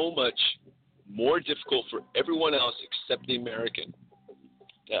so much more difficult for everyone else except the American.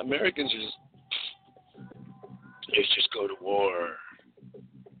 The Americans are just, let's just go to war.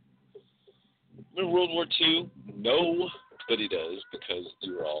 Remember World War II? Nobody does because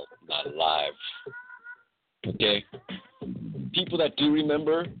you're all not alive. Okay? People that do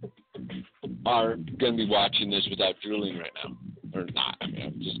remember are going to be watching this without drooling right now. Or not. I mean,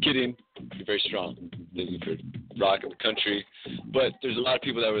 I'm just kidding. You're very strong. Thank you for rocking the country. But there's a lot of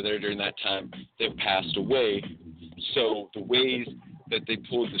people that were there during that time that passed away. So the ways that they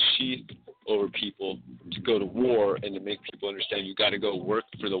pulled the sheath over people to go to war and to make people understand you got to go work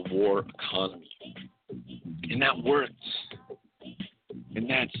for the war economy. And that worked. And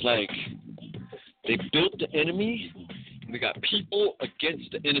that's like, they built the enemy, and they got people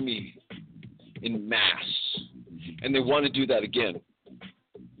against the enemy in mass. And they want to do that again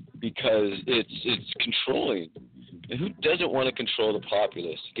because it's controlling. And who doesn't want to control the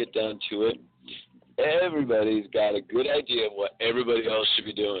populace? Get down to it. Everybody's got a good idea of what everybody else should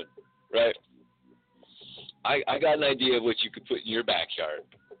be doing, right? I got an idea of what you could put in your backyard.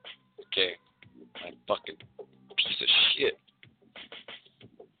 Okay? My fucking piece of shit.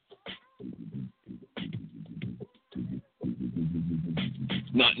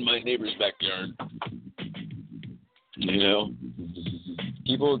 Not in my neighbor's backyard.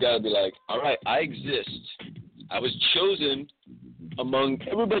 People got to be like, all right, I exist. I was chosen among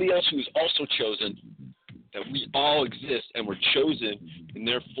everybody else who was also chosen, that we all exist and we're chosen, and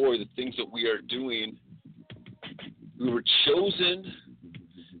therefore the things that we are doing, we were chosen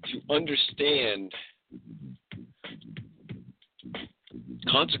to understand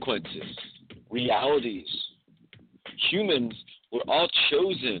consequences, realities. Humans were all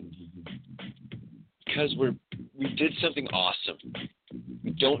chosen because we did something awesome.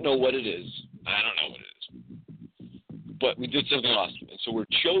 don't know what it is. I don't know what it is. But we did something awesome. And so we're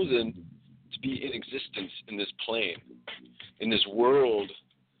chosen to be in existence in this plane, in this world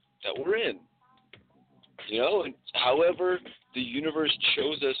that we're in. And however the universe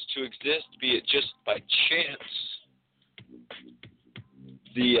chose us to exist, be it just by chance,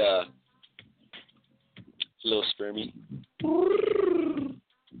 the little spermie,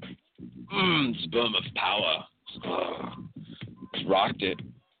 sperm of power, rocked it,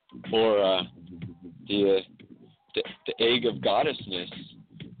 or the egg of goddessness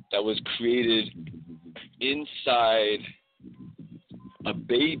that was created inside a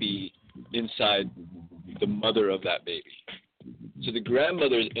baby, inside the mother of that baby. So the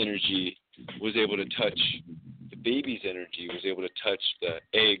grandmother's energy was able to touch the baby's energy, was able to touch the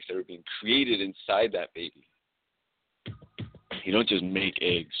eggs that were being created inside that baby. You don't just make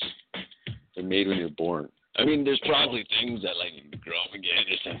eggs. They're made when you're born. I mean, there's probably things that, like, grow them again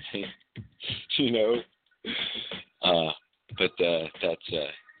or something, But that's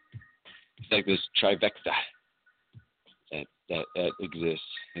it's like this trifecta that exists.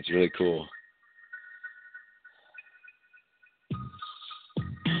 It's really cool.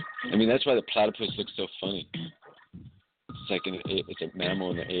 I mean, that's why the platypus looks so funny. It's like it's a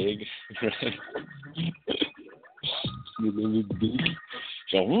mammal in an egg, right?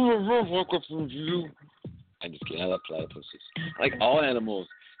 So, I'm just kidding. I love platypuses. Like all animals,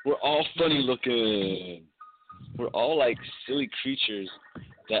 we're all funny looking. We're all like silly creatures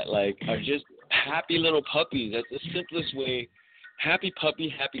that like are just happy little puppies. That's the simplest way. Happy puppy,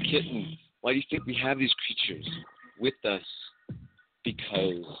 happy kitten. Why do you think we have these creatures with us?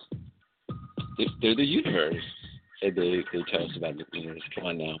 Because they're the universe. And they tell us about the universe. Come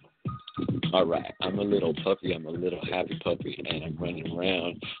on now. All right, I'm a little puppy. I'm a little happy puppy, and I'm running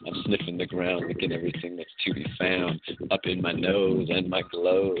around. I'm sniffing the ground, looking everything that's to be found up in my nose and my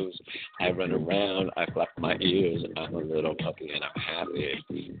clothes. I run around. I flap my ears. I'm a little puppy, and I'm happy.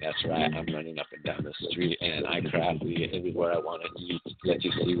 That's right. I'm running up and down the street, and I crappy everywhere I want to eat. Let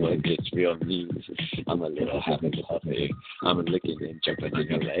you see what it's real neat. I'm a little happy puppy. I'm licking and jumping on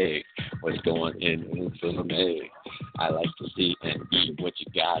your leg. What's going in for me? I like to see and eat what you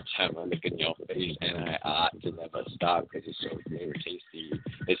got. Time I look in your face, and I ought to never stop because you're so very tasty.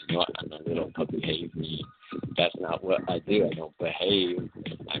 It's not I'm a little puppy, hate me. That's not what I do. I don't behave.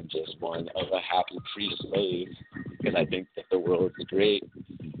 I'm just one of a happy pre-slave because I think that the world is great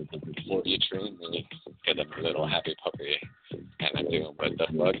before you train me because I'm a little happy puppy. And I'm doing what the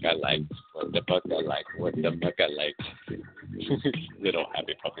fuck I like, what the fuck I like, what the fuck I like. Little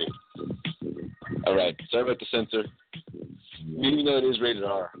happy puppy. All right, sorry about the censor. Even though it is rated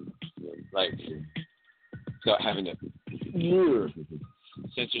R, like, without having to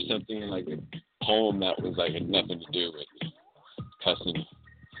censor something in like a poem that was like had nothing to do with cussing,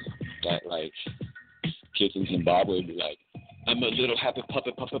 that like kids in Zimbabwe would be like, I'm a little happy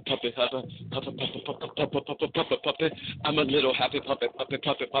puppet, puppet, puppet, puppet, puppet, puppet, puppet, puppet, puppet, puppet, puppet. I'm a little happy puppet, puppet,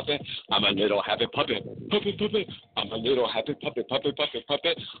 puppet, puppet. I'm a little happy puppet, puppet, puppet. I'm a little happy puppet, puppet, puppet,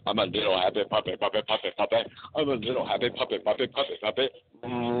 puppet. I'm a little happy puppet, puppet, puppet, puppet. I'm a little happy puppet, puppet, puppet, puppet.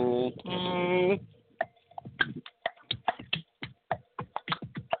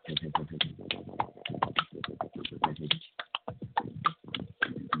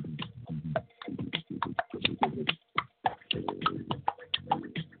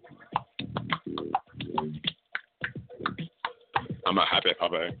 I'm a happy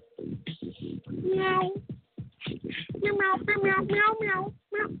puppy. Meow. Meow, meow, meow, meow, meow, meow.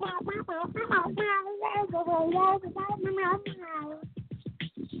 Meow, meow, meow, meow, meow, meow, meow.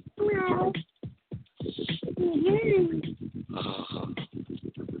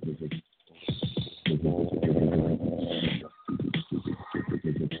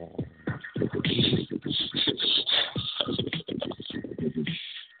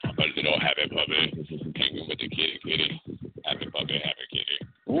 I'm a little happy puppy, hanging with the kitty. Happy puppy, happy kitty.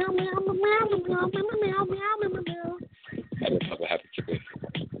 Meow, meow, meow, meow, meow, meow, meow, meow, meow. Happy puppy, happy kitty.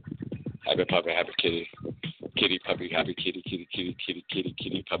 Happy puppy, happy kitty. Kitty, puppy, happy kitty, kitty, kitty, kitty, kitty,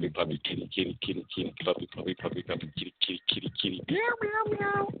 kitty, puppy, puppy, kitty, kitty, kitty, kitty, puppy, puppy, puppy, puppy, kitty, kitty, kitty, kitty. Meow, meow,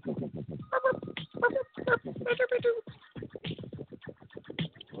 meow.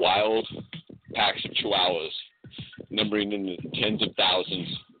 Wild packs of chihuahuas, numbering in the tens of thousands,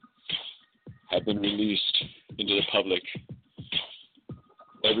 have been released into the public.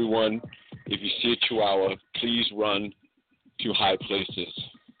 Everyone, if you see a chihuahua, please run to high places.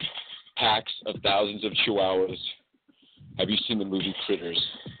 Packs of thousands of chihuahuas. Have you seen the movie Critters?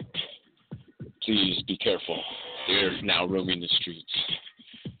 Please be careful. They're now roaming the streets.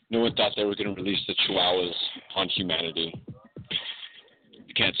 No one thought they were going to release the chihuahuas on humanity.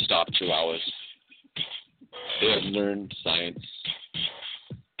 You can't stop chihuahuas. They have learned science.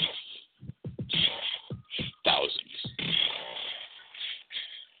 Thousands.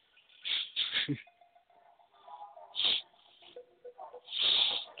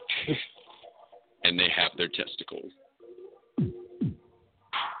 And they have their testicles.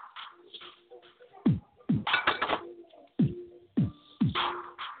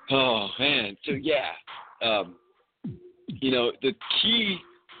 Oh, man. So, yeah. The key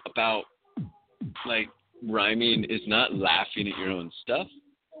about, like, rhyming is not laughing at your own stuff.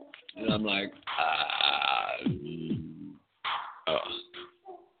 And I'm like,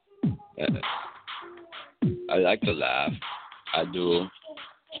 I like to laugh. I do.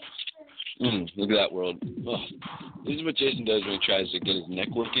 Look at that world. Oh, this is what Jason does when he tries to get his neck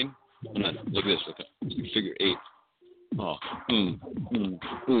working. Hold on. Look at this. Look at figure 8. Oh,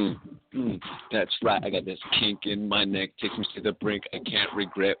 that's right. I got this kink in my neck. Takes me to the brink. I can't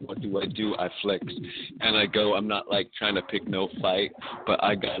regret. What do? I flex. And I go, I'm not like trying to pick no fight, but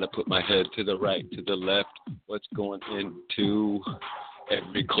I got to put my head to the right, to the left. What's going into?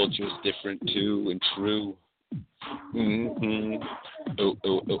 Every culture is different too and true.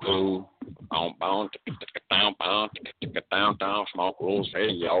 Oh. Smoke rules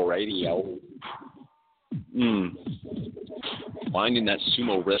radio. Finding that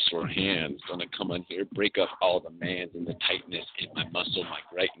sumo wrestler hands gonna come on here, break up all the mans and the tightness in my muscle, my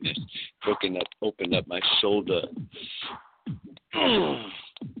greatness, open up my shoulder.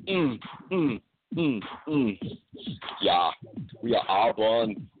 Yeah, we are all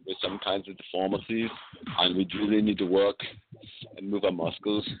born with some kinds of deformities, and we really need to work and move our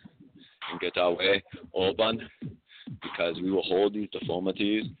muscles and get our way open, because we will hold these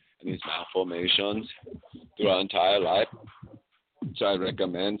deformities and these malformations through our entire life. So I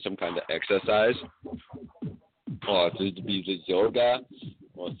recommend some kind of exercise, or if it be the yoga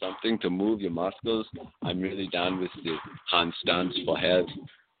or something to move your muscles. I'm really down with the handstands for health.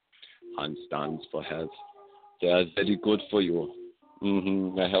 Handstands for health. They are very good for you.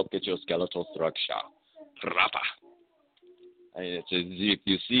 They help get your skeletal structure proper. And it's as if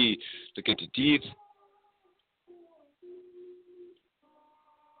you see, look at the teeth.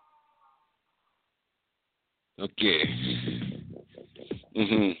 Okay.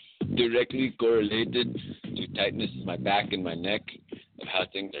 Directly correlated to tightness in my back and my neck, of how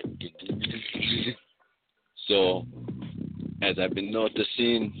things are. So, as I've been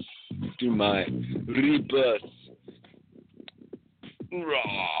noticing through my rebirth,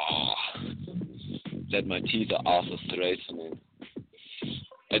 that my teeth are also straightening,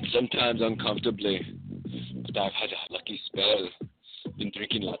 and sometimes uncomfortably, but I've had a lucky spell. Been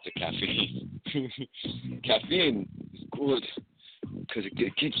drinking lots of caffeine. Caffeine is good because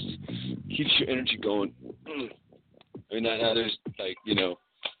it keeps your energy going. I mean, now there's like,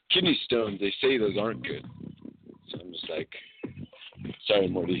 kidney stones. They say those aren't good. So I'm just like, sorry,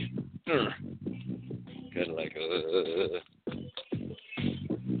 Morty. Kind of like,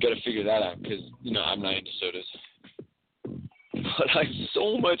 gotta figure that out because I'm not into sodas. But I'm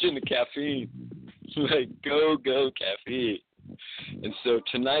so much into caffeine. Like, go caffeine. And so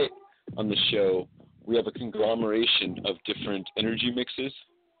tonight on the show, we have a conglomeration of different energy mixes.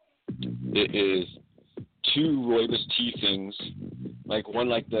 It is 2 rooibos tea things, like one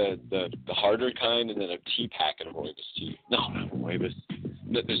like the harder kind, and then a tea packet of rooibos tea. No, not rooibos.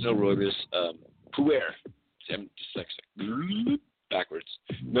 No, there's no rooibos. Pu'er. See, I'm dyslexic. Backwards.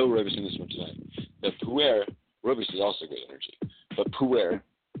 No rooibos in this one tonight. The pu'er, rooibos is also good energy, but pu'er,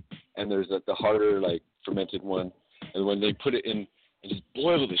 and there's the harder, like, fermented one. And when they put it in and just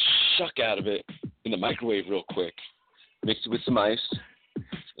boil the shuck out of it in the microwave real quick, mixed it with some ice,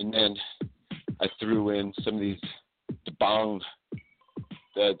 and then I threw in some of these, the bong,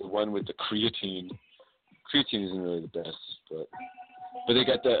 the one with the creatine. Creatine isn't really the best, but they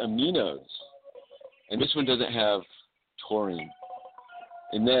got the aminos, and this one doesn't have taurine.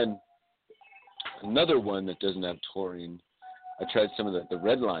 And then another one that doesn't have taurine, I tried some of the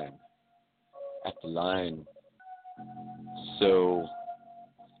red lime, apple lime. So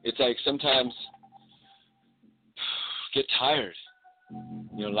it's like sometimes get tired.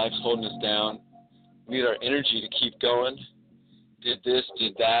 Life's holding us down. We need our energy to keep going. Did this,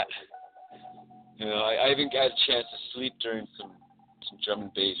 did that. I even got a chance to sleep during some drum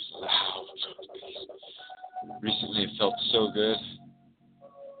and bass. Wow, drum and bass. Recently it felt so good.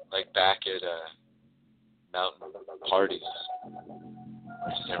 Like back at mountain parties.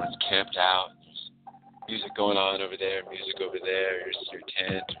 Just everyone's camped out. Music going on over there, music over there, your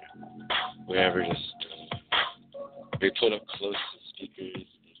tent, or wherever, just we put up close to the speakers,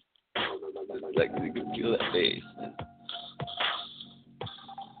 like you can feel that bass.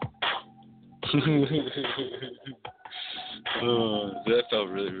 Oh, that felt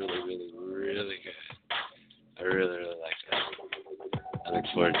really, really, really, really good. I really, really like that. I look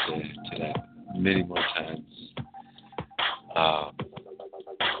forward to that many more times.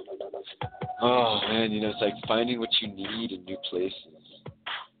 Oh man, you know, it's like finding what you need in new places.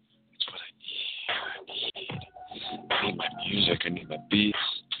 It's what I need my music. I need my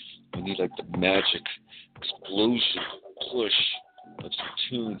beats. I need like the magic explosion push of some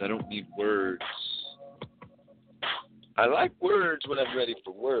tunes. I don't need words. I like words when I'm ready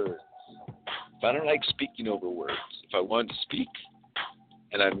for words. If I don't like speaking over words, if I want to speak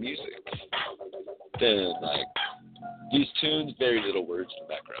and I have music, then like these tunes, very little words in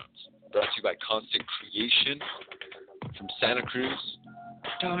the backgrounds. Brought to you by Constant Creation from Santa Cruz.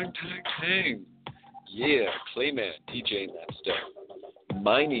 Tang, tang, tang. Yeah, Clayman, DJing that stuff.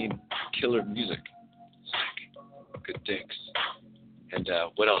 Mining killer music. Sick. Good things. And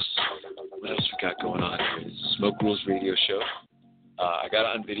what else? What else we got going on here? This is Smoke Rules Radio Show. I got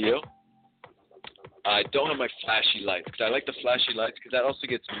it on video. I don't have my flashy lights because I like the flashy lights because that also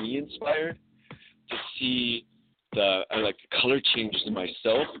gets me inspired to see the color changes in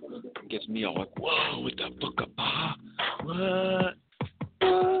myself. It gets me all like, whoa, what the fuck, what?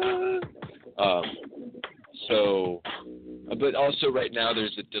 So, but also right now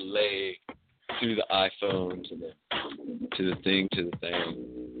there's a delay through the iPhone to the thing.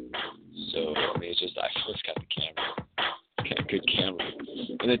 So I mean, it's just iPhone's got the camera, got a good camera,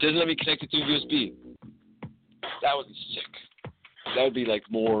 and it doesn't let me connect it through USB. That would be sick. That would be like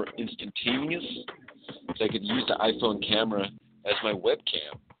more instantaneous. So I could use the iPhone camera as my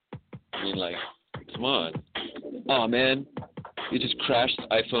webcam. I mean, like, come on. Oh man, you just crashed the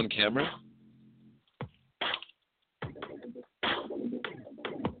iPhone camera.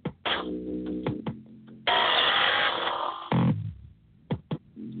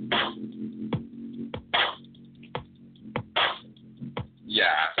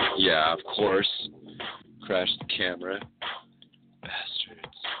 Yeah, of course. Crashed the camera.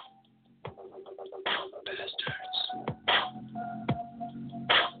 Bastards.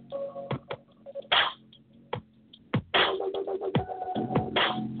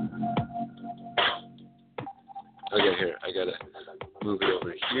 Okay, here, I gotta move it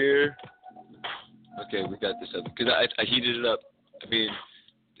over here. Okay, we got this up. Because I heated it up. I mean,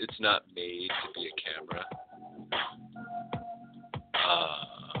 it's not made to be a camera.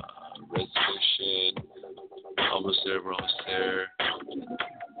 Resolution. Almost there, we're almost there.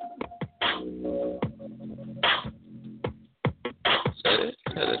 Is that it?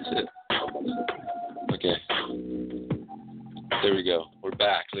 Yeah, that's it. Okay. There we go. We're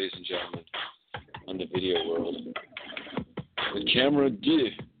back, ladies and gentlemen, on the video world. With camera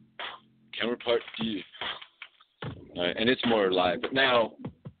D. Camera part D. Alright, and it's more live. But now,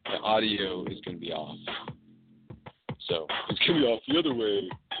 the audio is going to be off. So, it's going to be off the other way.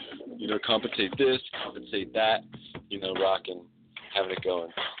 You know, compensate this, compensate that, you know, rocking, having it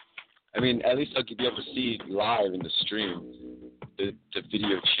going. I mean, at least I'll be able to see live in the stream the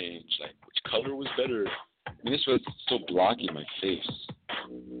video change, like which color was better. I mean, this was still blocking my face.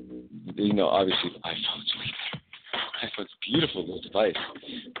 You know, obviously the iPhone's way better. iPhone's a beautiful little device.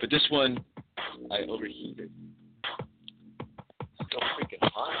 But this one, I overheated. It's so freaking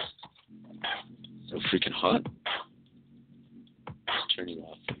hot. So freaking hot. Let's turn it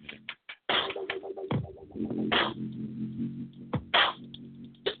off.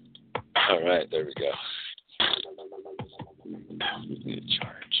 All right, there we go. Need a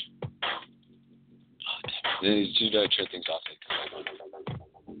charge. Oh, damn. Then you do turn things off.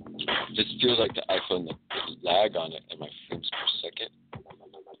 It just feels like the iPhone, the lag on it and my frames per second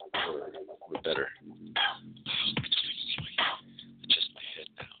were better. Adjust my head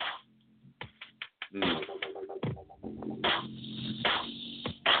now.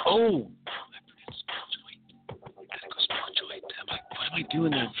 Oh! What am I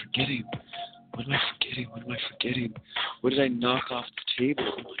doing there? I'm forgetting. What am I forgetting? What did I knock off the table?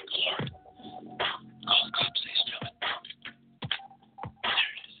 Oh my Lord. Call the cops, ladies and gentlemen.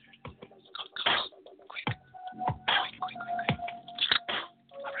 There it is. Call the cops. Quick. I'll be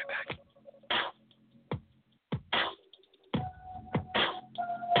right back.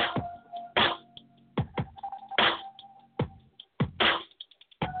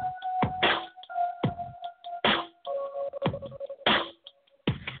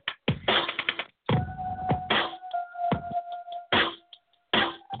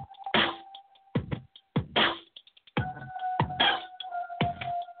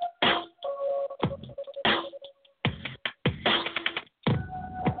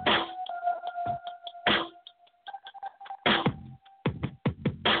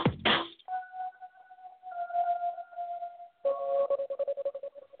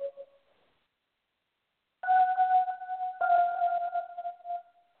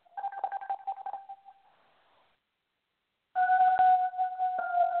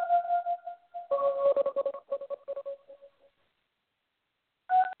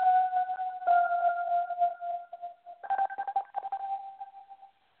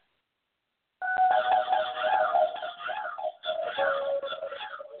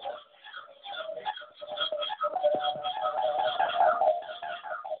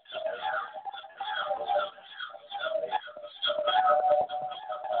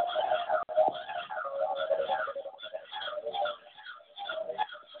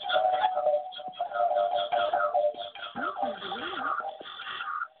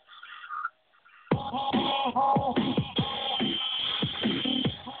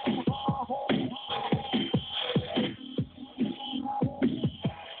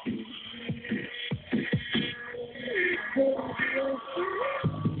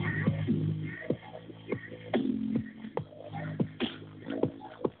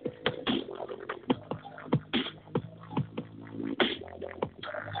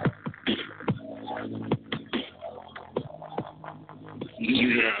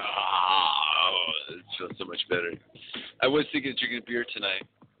 better. I was thinking of drinking beer tonight,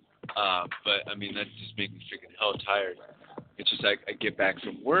 but I mean that just made me freaking hell tired. It's just like I get back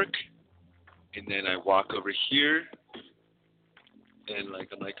from work, and then I walk over here, and like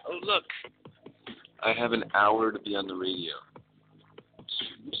I'm like, oh look, I have an hour to be on the radio.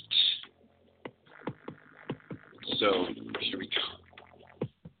 So here we go.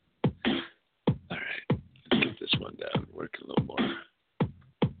 All right, let's get this one down. Work a little more.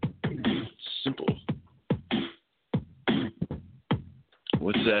 Simple.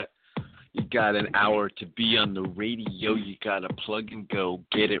 What's that? You got an hour to be on the radio. You gotta plug and go,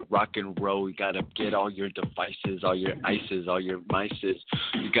 get it, rock and roll. You gotta get all your devices, all your ices, all your mices.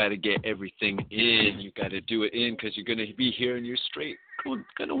 You gotta get everything in. You gotta do it in because you're gonna be here and you're straight.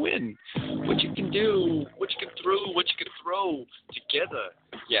 Gonna win. What you can do, what you can throw together.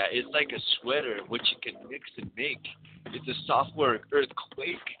 Yeah, it's like a sweater. What you can mix and make. It's a software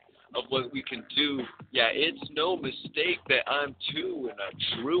earthquake of what we can do. Yeah, it's no mistake that I'm two and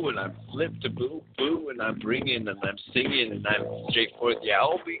I'm true and I'm flip to boo boo and I'm bringing and I'm singing and I'm straightforward. Yeah,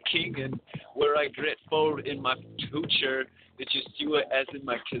 I'll be king and where I grit forward in my future. It's just do it as in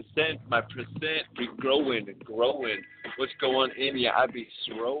my consent, my present, be growing and growing. What's going in? Yeah, I be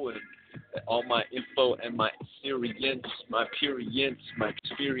throwing all my info and my experience, my experience,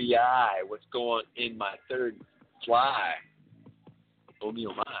 what's going in my third fly. Oh me,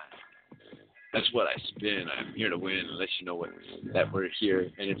 oh my. That's what I spin. I'm here to win and let you know that we're here.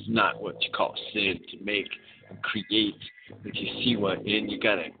 And it's not what you call sin to make and create. If you see what in, you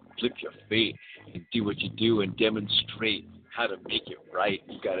got to flip your fate and do what you do and demonstrate how to make it right.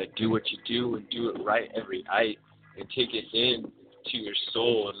 You got to do what you do and do it right every night and take it in to your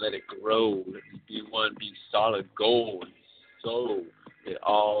soul and let it grow. Let it be one, be solid gold. So it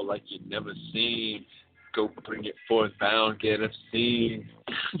all like you've never seen. Go bring it forth, bound, get obscene.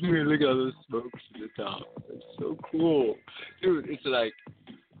 Look at all those smokes at the top. It's so cool. Dude, it's like,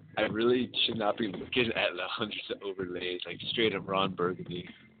 I really should not be looking at the hundreds of overlays, like straight up Ron Burgundy.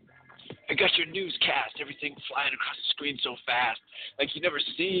 I got your newscast, everything flying across the screen so fast, like you never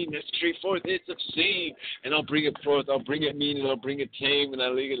seen. It's straightforward, it's obscene. And I'll bring it forth, I'll bring it mean, and I'll bring it tame, and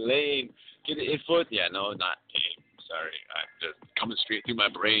I'll leave it lame. Get it in forth. Yeah, no, not tame. Sorry, I'm just coming straight through my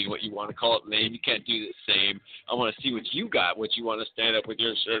brain. What you want to call it lame, you can't do the same. I want to see what you got, what you want to stand up with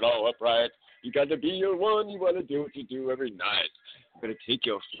your shirt all upright. You got to be your one. You want to do what you do every night. You got to take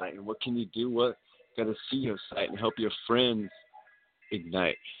your flight, and what can you do? What? Got to see your sight and help your friends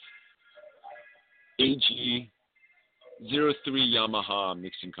ignite. AG 03 Yamaha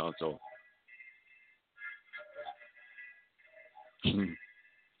mixing console.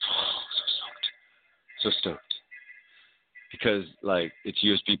 So stoked. Because, like, it's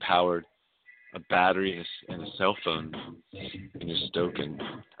USB powered, a battery and a cell phone, and you're stoking.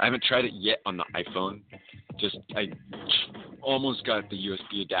 I haven't tried it yet on the iPhone. I almost got the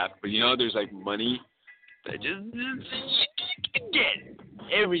USB adapter, but you know, there's like money that you can get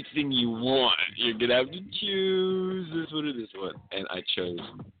everything you want. You're gonna have to choose this one or this one, and I chose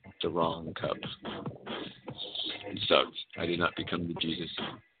the wrong cup. It sucked. I did not become the Jesus.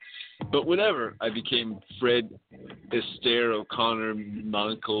 But whatever, I became Fred Astaire O'Connor,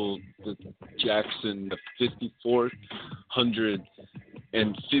 Michael Jackson, the 5400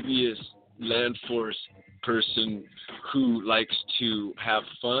 amphibious land force person who likes to have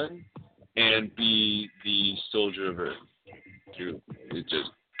fun and be the soldier of Earth. It's just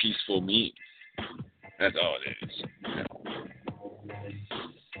peaceful meat. That's all it is.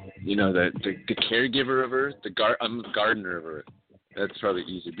 You know, the caregiver of Earth, I'm the gardener of Earth. That's probably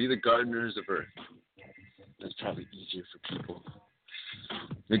easier. Be the gardeners of Earth. That's probably easier for people.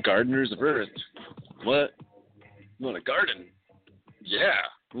 The gardeners of Earth. What? You want to garden? Yeah.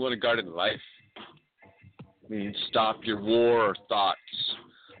 You want to garden life. I mean, stop your war thoughts.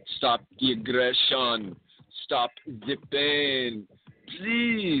 Stop the aggression. Stop zipping.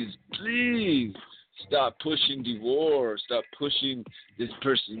 Please, please. Stop pushing the war. Stop pushing this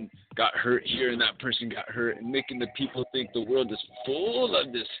person got hurt here and that person got hurt and making the people think the world is full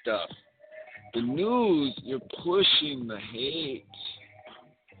of this stuff. The news, you're pushing the hate.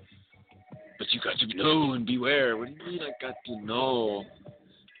 But you got to know and beware. What do you mean I got to know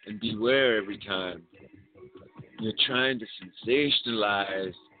and beware every time? You're trying to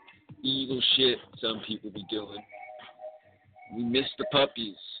sensationalize evil shit some people be doing. We miss the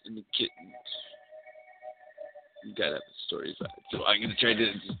puppies and the kittens. You gotta have the stories about it. So I'm gonna try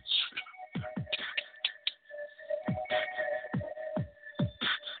to.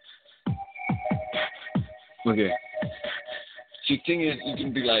 Okay. See, the thing is, you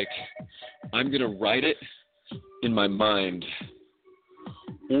can be like, I'm gonna write it in my mind,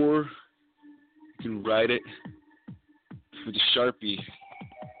 or You can write it with a Sharpie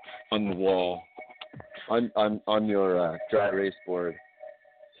on the wall. On your dry erase board.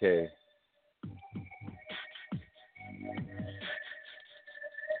 Okay.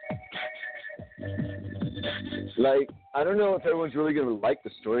 Like, I don't know if everyone's really going to like the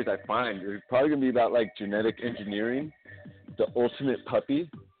stories I find. They're probably going to be about, like, genetic engineering, the ultimate puppy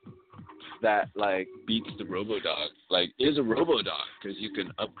that, like, beats the RoboDog. Like, is a RoboDog because you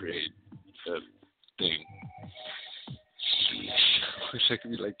can upgrade the thing. I wish I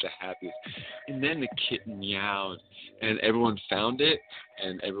could be, like, the happiest. And then the kitten meowed, and everyone found it,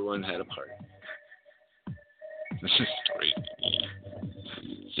 and everyone had a party. This is crazy.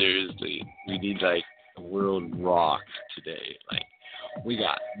 Seriously, we need, like, the world rocked today. Like, we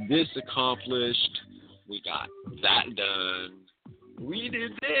got this accomplished, we got that done, we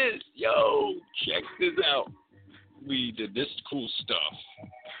did this, yo, check this out, we did this cool stuff,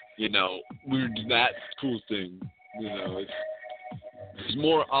 you know, we're that cool thing, you know, there's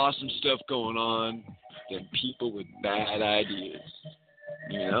more awesome stuff going on than people with bad ideas,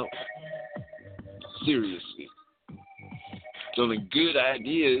 you know, seriously, it's only good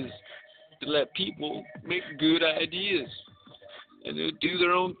ideas to let people make good ideas and they'll do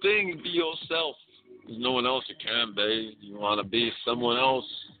their own thing and be yourself. There's no one else you can be. You want to be someone else.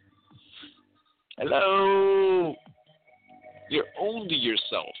 Hello. You're only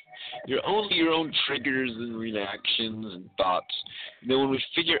yourself. You're only your own triggers and reactions and thoughts. And then when we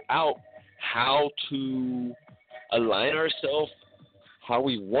figure out how to align ourselves how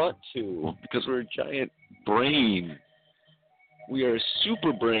we want to, because we're a giant brain. We are a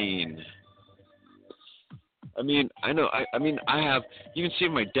super brain. I mean, I know, I have, you can see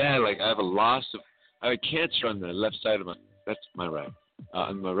my dad, like, I have cancer on the left side of that's my right,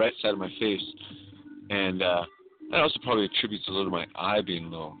 on the right side of my face, and that also probably attributes a little to my eye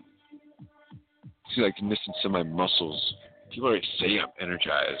being low. I see, like, missing some of my muscles. People already say I'm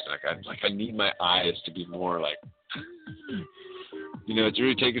energized, I need my eyes to be more, like, you know, it's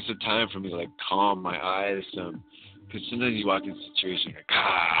really taking some time for me to, like, calm my eyes some. Because sometimes you walk in a situation, like,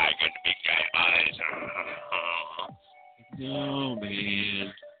 I got the big guy eyes. No,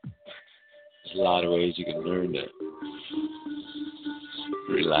 man. There's a lot of ways you can learn to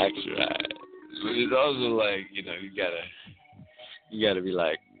relax your eyes. But it's also like, you know, you gotta be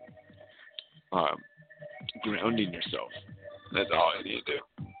like, grounding yourself. That's all you need to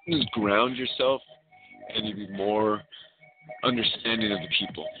do. Just ground yourself, and you'll be more understanding of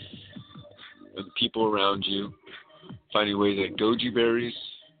the people around you. Finding ways like goji berries,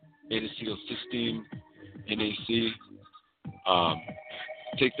 N-acetylcysteine, NAC.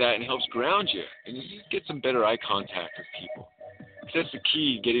 Take that and it helps ground you. And you get some better eye contact with people. That's the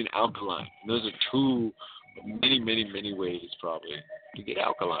key, getting alkaline. And those are two, many ways probably to get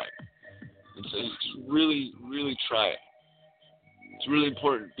alkaline. And so just really, really try it. It's really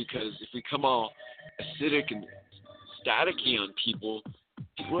important because if we come all acidic and staticky on people,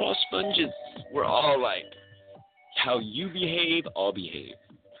 we're all sponges. We're all like, how you behave, I'll behave.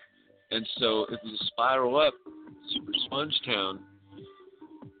 And so if we spiral up, super sponge town,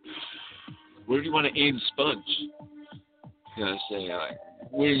 where do you want to aim sponge? You know what I'm saying? Like,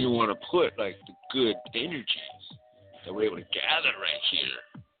 where do you want to put, like, the good energies that we're able to gather right here?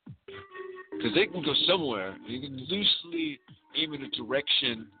 Because they can go somewhere. You can loosely aim in the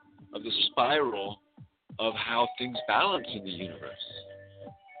direction of the spiral of how things balance in the universe.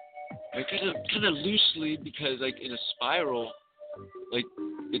 Like, kind of loosely, because, like, in a spiral, like,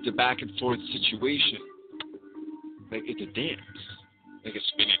 it's a back and forth situation. Like, it's a dance. Like a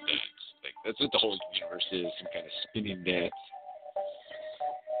spinning dance. Like, that's what the whole universe is, some kind of spinning dance.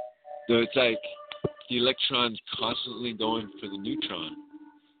 So it's like the electron's constantly going for the neutron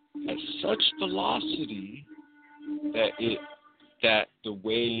at such velocity that the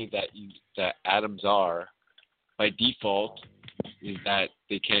way that atoms are, by default, is that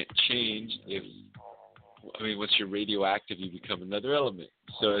they can't change once you're radioactive, you become another element.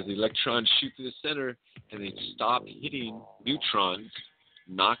 So as the electrons shoot to the center and they stop hitting neutrons,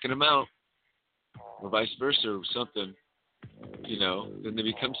 knocking them out, or vice versa, or something, you know, then they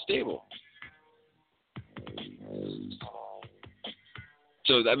become stable.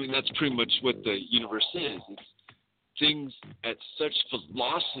 So, I mean, that's pretty much what the universe is. It's things at such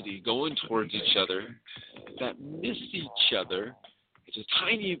velocity going towards each other that miss each other. It's a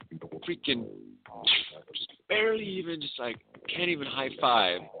tiny freaking, just barely even, just like, can't even high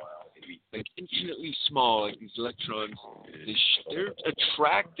five. Like, infinitely small, like these electrons, they're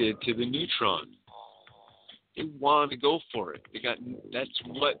attracted to the neutron. They want to go for it. That's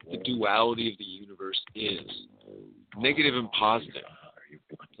what the duality of the universe is. Negative and positive.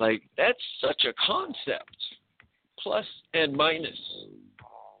 Like, that's such a concept. Plus and minus.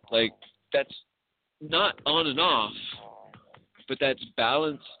 Like, that's not on and off, but that's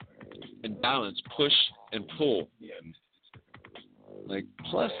balance and balance, push and pull. Like,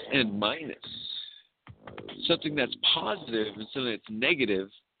 plus and minus. Something that's positive and something that's negative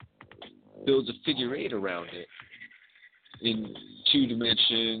builds a figure eight around it in 2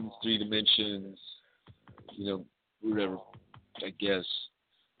 dimensions, 3 dimensions, whatever, I guess.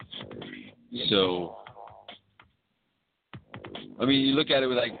 So, I mean, you look at it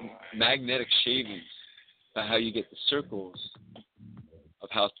with like magnetic shavings, about how you get the circles of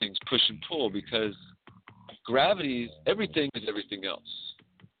how things push and pull, because gravity, everything is everything else.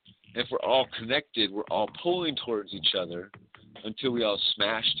 If we're all connected, we're all pulling towards each other until we all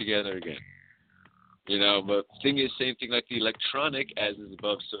smash together again. But the thing is, same thing like the electronic, as is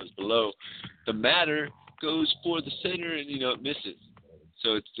above, so is below. The matter goes for the center and, it misses.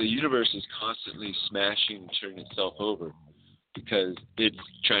 So the universe is constantly smashing and turning itself over because it's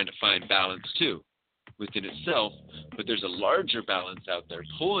trying to find balance too within itself. But there's a larger balance out there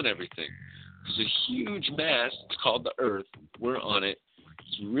pulling everything. There's a huge mass. It's called the Earth. We're on it.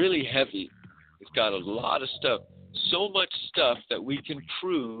 It's really heavy. It's got a lot of stuff. So much stuff that we can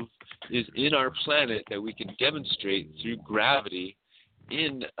prove is in our planet that we can demonstrate through gravity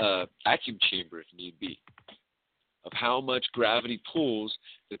in a vacuum chamber if need be. Of how much gravity pulls,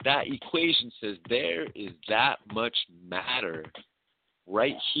 that equation says there is that much matter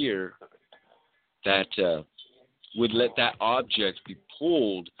right here that would let that object be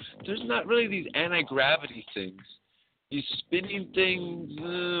pulled. There's not really these anti-gravity things. These spinning things,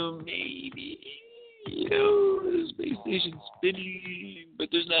 maybe, the space station spinning, but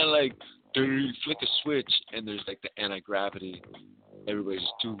there's not like, you flick a switch and there's like the anti-gravity. Everybody's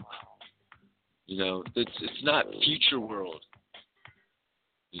just doing. It's not future world,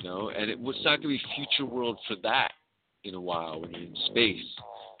 and it's not going to be future world for that in a while when you're in space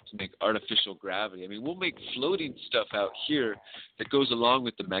to make artificial gravity. I mean, we'll make floating stuff out here that goes along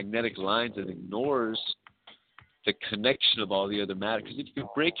with the magnetic lines and ignores the connection of all the other matter. Because if you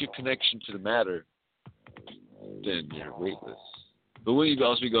break your connection to the matter, then you're weightless. But wouldn't you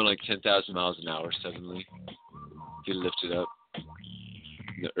also be going like 10,000 miles an hour suddenly? Get lifted up.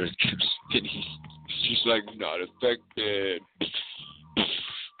 The Earth keeps spinning. She's like, not affected.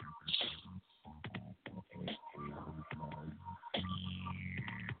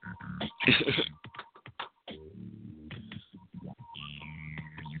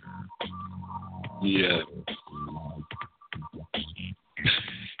 Yeah.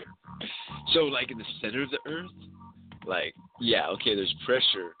 So, like in the center of the Earth, like, yeah, okay, there's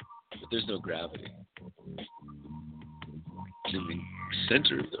pressure, but there's no gravity. In the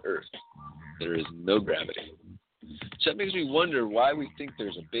center of the Earth, there is no gravity. So that makes me wonder why we think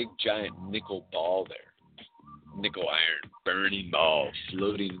there's a big giant nickel ball there. Nickel iron burning ball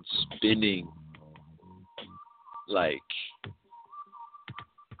floating and spinning. Like,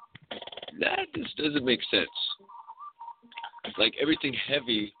 that just doesn't make sense. Like, everything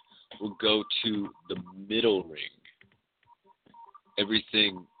heavy will go to the middle ring.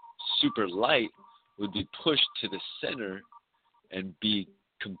 Everything super light would be pushed to the center and be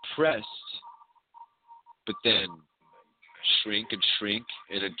compressed, but then shrink and shrink,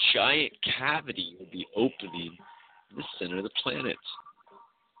 and a giant cavity will be opening in the center of the planet.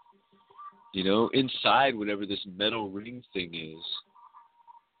 Inside whatever this metal ring thing is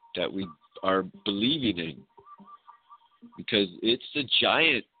that we are believing in. Because it's a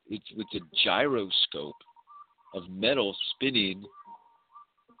giant, it's with a gyroscope of metal spinning,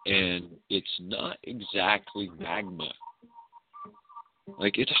 and it's not exactly magma.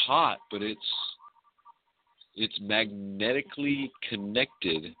 Like, it's hot, but it's magnetically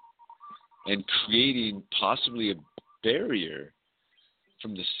connected and creating possibly a barrier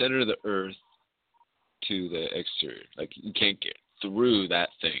from the center of the Earth to the exterior. Like, you can't get through that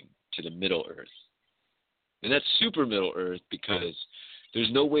thing to the middle Earth. And that's super middle Earth because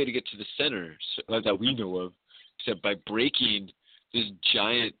there's no way to get to the center that we know of except by breaking this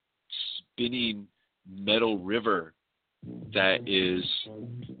giant spinning metal river that is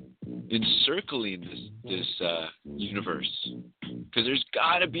encircling this universe. Because there's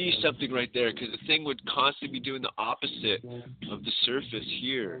got to be something right there, because the thing would constantly be doing the opposite of the surface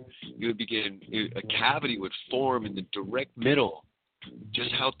here. You would begin, a cavity would form in the direct middle,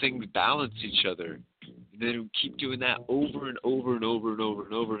 just how things balance each other. And then it would keep doing that over and over and over and over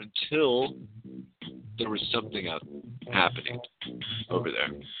and over until there was something happening over there.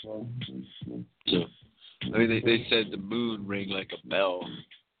 So, I mean, they said the moon rang like a bell,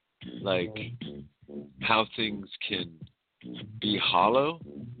 like how things can be hollow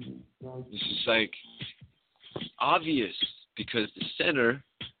It's just like obvious because the center,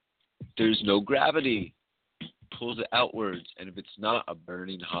 there's no gravity. Pulls it outwards, and if it's not a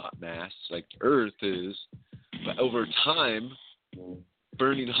burning hot mass like Earth is, but over time,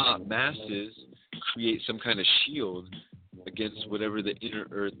 burning hot masses create some kind of shield against whatever the inner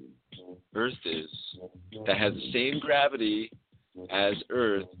Earth is that has the same gravity as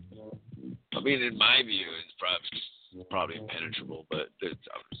Earth. I mean, in my view, it's probably impenetrable, but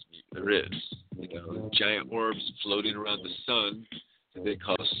there is. You know, giant orbs floating around the sun that they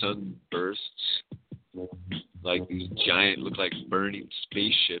call sunbursts. Like these giant, look like burning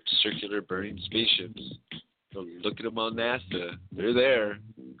spaceships, circular burning spaceships. So look at them on NASA. They're there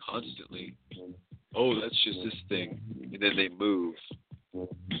constantly. Oh, that's just this thing. And then they move.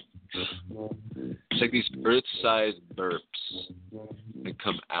 It's like these Earth-sized burps that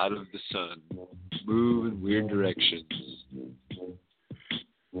come out of the sun, move in weird directions,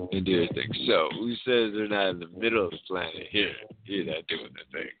 and do their thing. So, who says they're not in the middle of the planet? Here, they're doing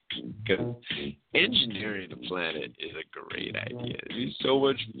their thing. Because engineering a planet is a great idea. It'd be so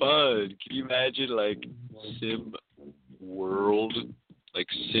much fun. Can you imagine, like, Sim World, like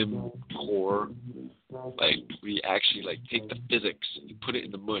Sim Core? Like, we actually, like, take the physics and you put it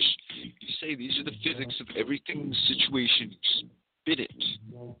in the mush. You say, these are the physics of everything situation. You spin it.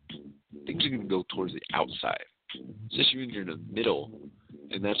 Things are going to go towards the outside. Especially when you're in the middle.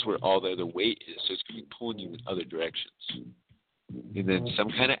 And that's where all the other weight is. So it's going to be pulling you in other directions. And then some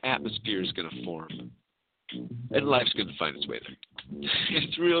kind of atmosphere is going to form. And life's going to find its way there.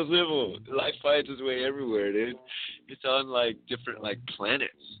 It's real simple. Life finds its way everywhere, dude. It's on, like, different, like,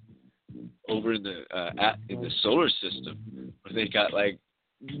 planets over in the solar system where they got, like,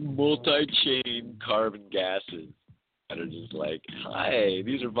 multi-chain carbon gases that are just like, hi,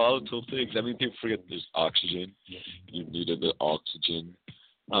 these are volatile things. I mean, people forget there's oxygen. You need the oxygen.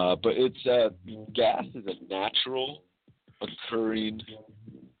 But it's gas is a natural occurring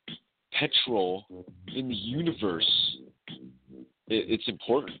petrol in the universe. It's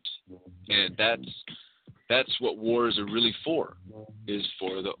important, and that's what wars are really for, is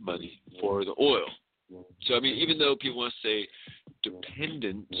for the money, for the oil. So I mean, even though people want to say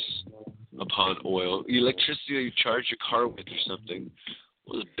dependence upon oil, electricity you charge your car with or something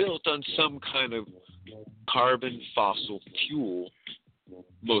was built on some kind of carbon fossil fuel.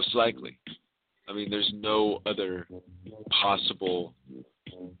 Most likely. I mean, there's no other possible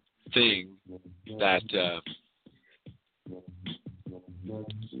thing that,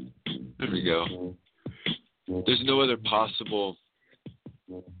 there we go. There's no other possible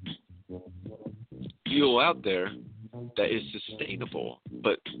fuel out there that is sustainable,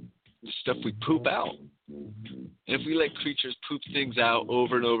 but the stuff we poop out. And if we let creatures poop things out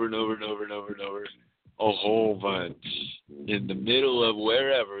over and over and over and over and over and over, a whole bunch in the middle of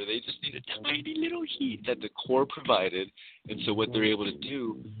wherever, they just need a tiny little heat that the core provided. And so what they're able to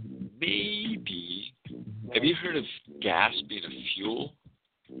do, maybe, have you heard of gas being a fuel?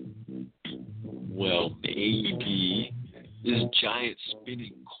 Well, maybe this giant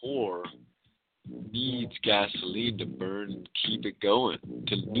spinning core needs gasoline to burn and keep it going,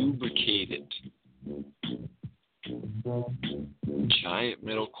 to lubricate it. Giant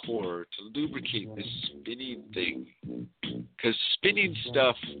metal core to lubricate this spinning thing. Because spinning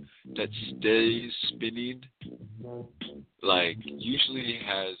stuff that stays spinning, like, usually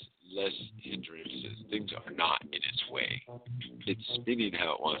has less hindrances. Things are not in its way. It's spinning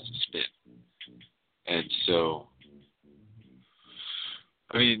how it wants to spin. And so,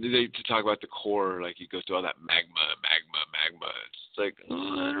 I mean, to talk about the core, like, you go through all that magma. It's like,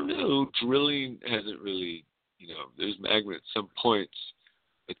 I don't know. Drilling hasn't really, there's magma at some points,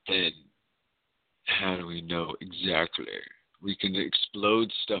 but then how do we know exactly? We can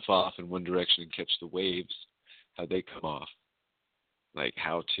explode stuff off in one direction and catch the waves, how they come off. Like,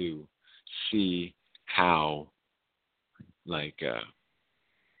 how to see how, like,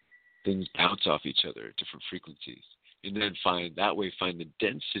 things bounce off each other at different frequencies. And then find the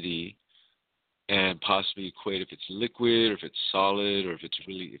density and possibly equate if it's liquid or if it's solid or if it's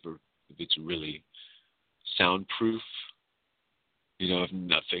really soundproof. If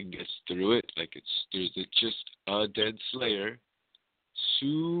nothing gets through it, like there's just a dense layer,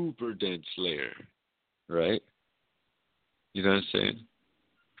 super dense layer, right? You know what I'm saying?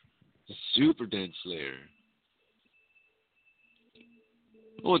 Super dense layer.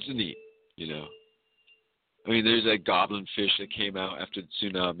 Oh, it's neat, I mean, there's a goblin fish that came out after the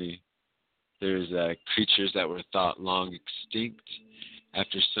tsunami. There's creatures that were thought long extinct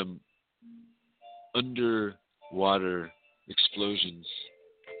after some underwater explosions.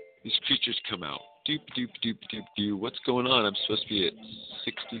 These creatures come out. Doop, doop, doop, doop, doop. What's going on? I'm supposed to be at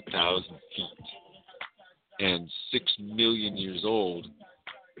 60,000 feet and 6 million years old.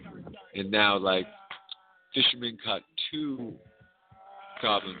 And now, like, fishermen caught 2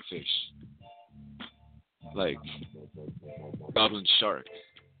 goblin fish. Like, goblin shark.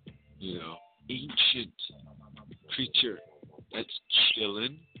 You know, ancient creature that's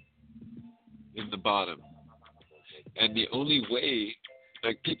chilling in the bottom. And the only way,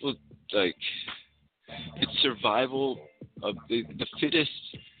 like, people, like, it's survival of the fittest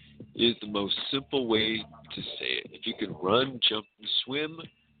is the most simple way to say it. If you can run, jump, and swim,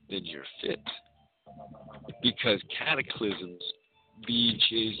 then you're fit. Because cataclysms be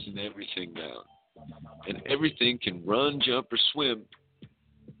chasing everything down. And everything can run, jump, or swim,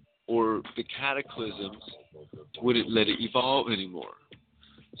 or the cataclysms wouldn't let it evolve anymore.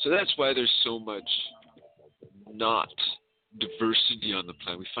 So that's why there's so much not diversity on the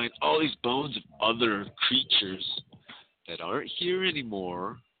planet. We find all these bones of other creatures that aren't here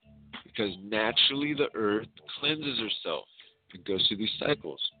anymore because naturally the earth cleanses herself and goes through these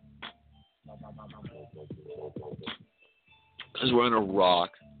cycles. Because we're on a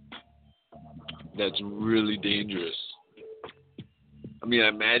rock that's really dangerous. I mean,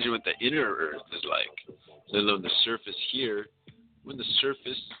 imagine what the inner earth is like, let alone the surface here. When the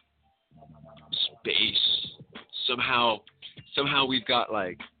surface, space, somehow we've got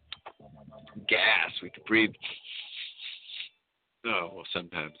like gas we can breathe. Oh, well,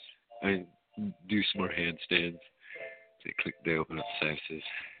 sometimes I do some more handstands. They open up sizes.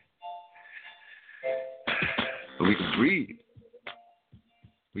 But we can breathe.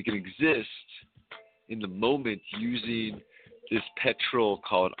 We can exist in the moment using this petrol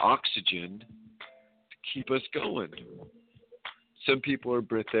called oxygen to keep us going. Some people are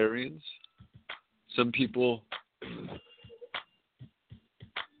breatharians. Some people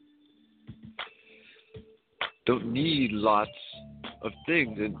don't need lots of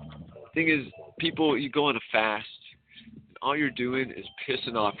things. And the thing is, people, you go on a fast, and all you're doing is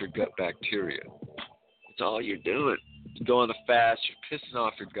pissing off your gut bacteria. That's all you're doing. You go on a fast, you're pissing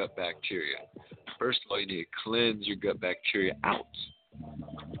off your gut bacteria. First of all, you need to cleanse your gut bacteria out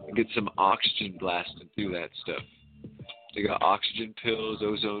and get some oxygen blasting through that stuff. They got oxygen pills,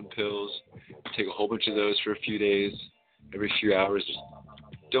 ozone pills. Take a whole bunch of those for a few days. Every few hours, just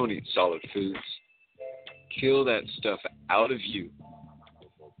don't eat solid foods. Kill that stuff out of you.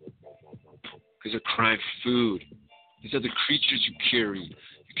 Because they're crying for food. These other creatures you carry.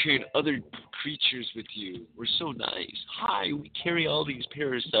 You're carrying other creatures with you. We're so nice. Hi, we carry all these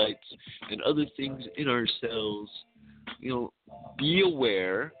parasites and other things in our cells. You know, be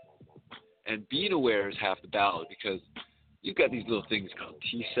aware. And being aware is half the battle, because you've got these little things called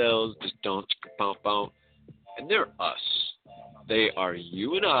T cells, just don't bump out, and they're us. They are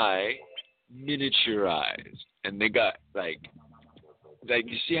you and I, miniaturized, and they got like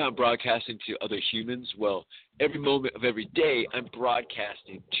you see how I'm broadcasting to other humans? Well, every moment of every day, I'm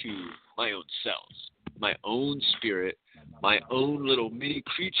broadcasting to my own cells, my own spirit, my own little mini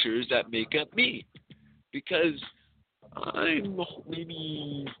creatures that make up me, because I'm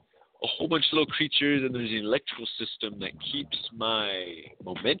maybe a whole bunch of little creatures, and there's an electrical system that keeps my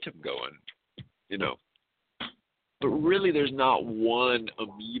momentum going, you know. But really, there's not one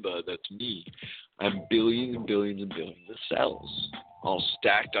amoeba that's me. I'm billions and billions and billions of cells, all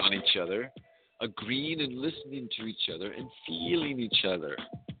stacked on each other, agreeing and listening to each other and feeling each other.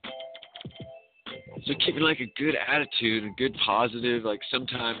 So keeping like a good attitude, a good positive, like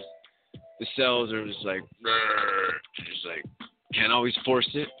sometimes the cells are just like, just like, can't always force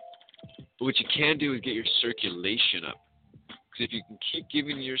it. But what you can do is get your circulation up. Because if you can keep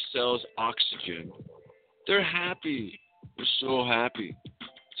giving your cells oxygen, they're happy. They're so happy.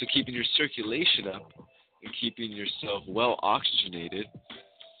 So keeping your circulation up and keeping yourself well oxygenated,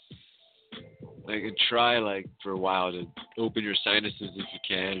 like, and try like for a while to open your sinuses if you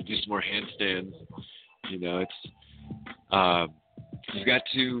can, and do some more handstands. You know, it's you've got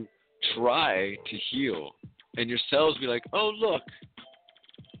to try to heal, and your cells be like, oh look,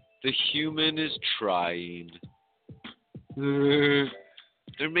 the human is trying.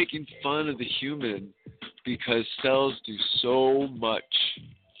 They're making fun of the human because cells do so much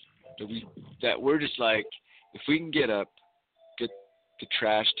that we're just like, if we can get up, get the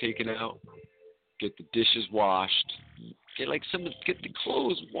trash taken out, get the dishes washed, get the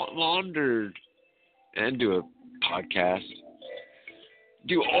clothes laundered, and do a podcast,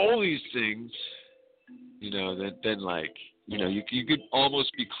 do all these things, you know, then like, you know, you could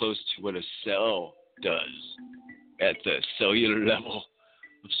almost be close to what a cell does at the cellular level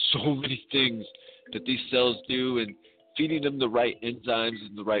of so many things that these cells do, and feeding them the right enzymes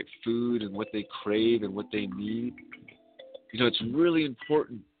and the right food and what they crave and what they need. You know, it's really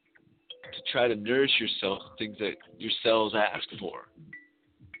important to try to nourish yourself with things that your cells ask for.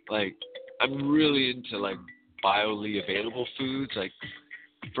 Like, I'm really into, like, biologically available foods, like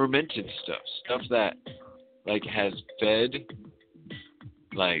fermented stuff that, like, has fed,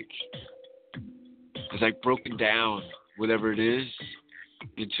 like, it's like broken down, whatever it is,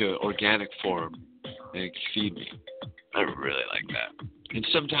 into organic form, and it can feed me. I really like that. And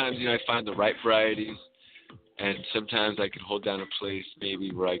sometimes, you know, I find the right varieties, and sometimes I can hold down a place maybe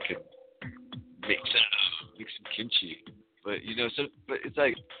where I can make some kimchi. But, you know, but it's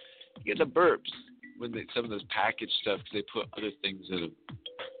like, you get the burps when some of those packaged stuff, because they put other things in them,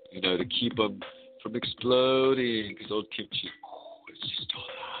 you know, to keep them from exploding, because old kimchi, it's just all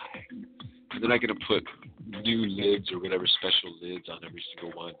alive. And they're not going to put new lids or whatever special lids on every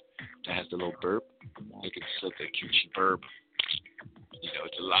single one that has the little burp. They can slip that kimchi burp. You know,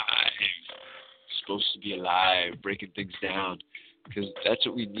 it's alive. It's supposed to be alive, breaking things down, because that's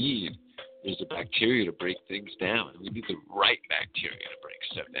what we need. There's a bacteria to break things down. We need the right bacteria to break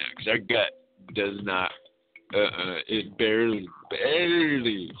stuff down, because our gut does not, it barely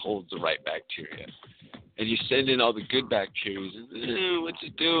holds the right bacteria. And you send in all the good bacteria, and what's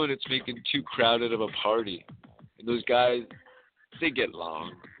it doing? It's making too crowded of a party. And those guys, they get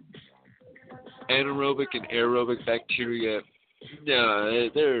along. Anaerobic and aerobic bacteria, no,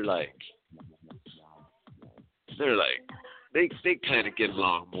 they kind of get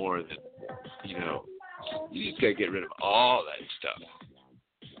along more than, you know, you just got to get rid of all that stuff.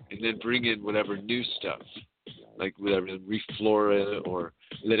 And then bring in whatever new stuff, like whatever, reflora it or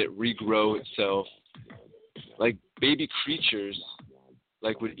let it regrow itself. Like baby creatures,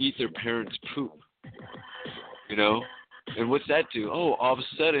 like would eat their parents' poop, you know? And what's that do? Oh, all of a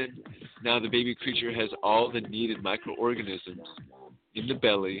sudden, now the baby creature has all the needed microorganisms in the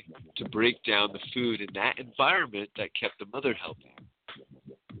belly to break down the food in that environment that kept the mother healthy.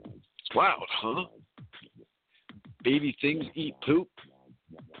 It's wild, huh? Baby things eat poop.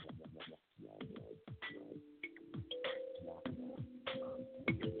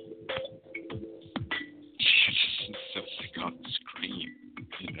 Something on the screen,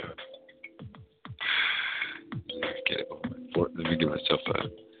 you know. Get it over my fort. Let me give myself a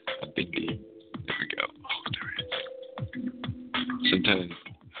bindi. There we go. Oh, there it is. Sometimes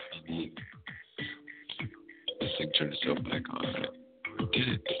you need this thing turn itself back on. It did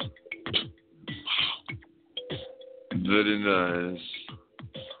it. Very nice.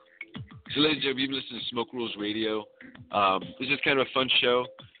 So, ladies and gentlemen, you've been listening to Smoke Rules Radio. This is kind of a fun show.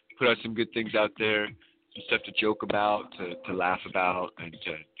 Put out some good things out there, some stuff to joke about, to laugh about, and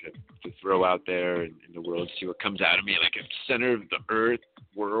to throw out there in the world, see what comes out of me. Like, at the center of the earth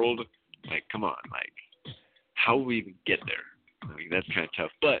world, like, come on, like, how will we even get there? I mean, that's kind of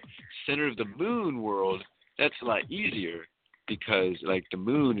tough. But center of the moon world, that's a lot easier because, like, the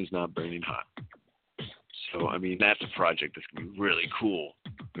moon is not burning hot. So, I mean, that's a project that's going to be really cool.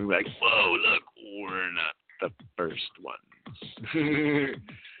 We're like, whoa, look, we're not the first ones.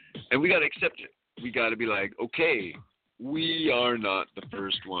 And we got to accept it. We got to be like, okay, we are not the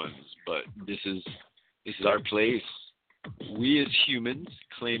first ones, but this is our place. We as humans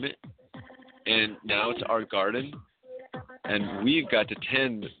claim it, and now it's our garden, and we've got to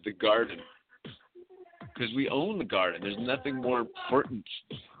tend the garden because we own the garden. There's nothing more important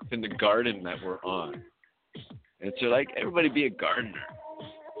than the garden that we're on. And so, like, everybody be a gardener.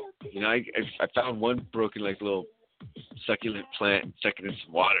 You know, I found one broken, like, little succulent plant and stuck it in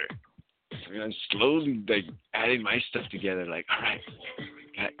some water. I mean, I'm slowly, like, adding my stuff together, like, all right,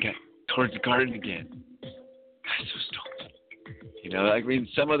 got towards the garden again. I'm so stoked. You know, I mean,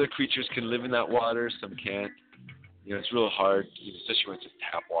 some other creatures can live in that water, some can't. You know, it's real hard, especially when it's just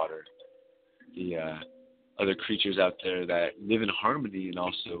tap water. The other creatures out there that live in harmony and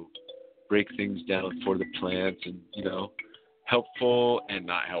also break things down for the plants and, you know, helpful and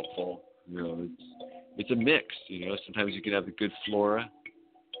not helpful. You know, it's a mix, you know. Sometimes you can have the good flora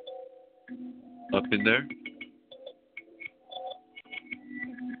up in there.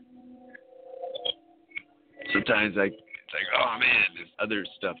 Sometimes, like, it's like, oh, man, this other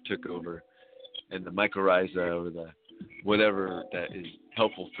stuff took over. And the mycorrhiza or the whatever that is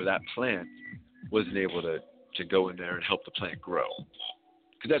helpful for that plant wasn't able to go in there and help the plant grow.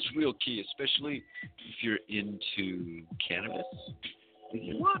 Because that's real key, especially if you're into cannabis. If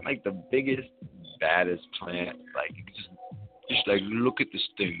you want, like, the biggest, baddest plant, like, you can just like, look at this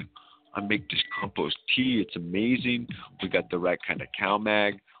thing. I make this compost tea. It's amazing. We got the right kind of cow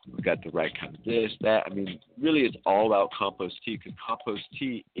mag. We got the right kind of this, that. I mean, really, it's all about compost tea because compost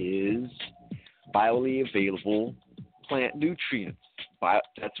tea is biologically available plant nutrients.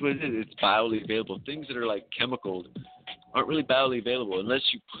 That's what it is. It's bioavailable available. Things that are like chemicals aren't really bioavailable available unless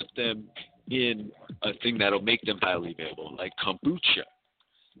you put them in a thing that'll make them bioavailable available, like kombucha.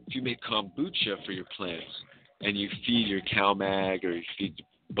 If you make kombucha for your plants and you feed your cow mag or you feed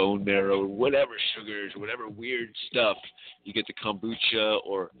bone marrow or whatever sugars, whatever weird stuff, you get the kombucha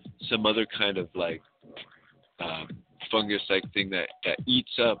or some other kind of like fungus-like thing that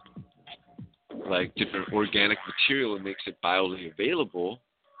eats up like different organic material and makes it bioavailable available.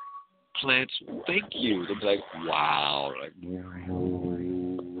 Plants thank you. They'll be like, wow, like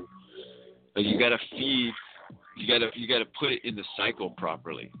you gotta feed, you gotta put it in the cycle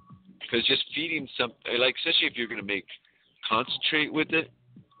properly. Because just feeding something, like especially if you're gonna make concentrate with it,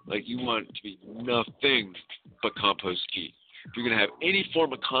 like you want it to be nothing but compost tea. If you're gonna have any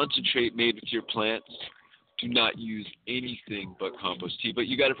form of concentrate made with your plants, do not use anything but compost tea. But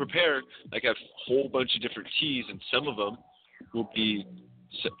you got to prepare, like a whole bunch of different teas, and some of them will be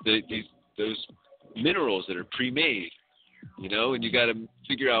those minerals that are pre-made, you know, and you got to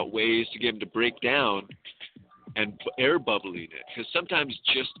figure out ways to get them to break down and air bubbling it. Because sometimes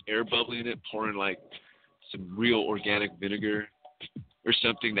just air bubbling it, pouring like some real organic vinegar or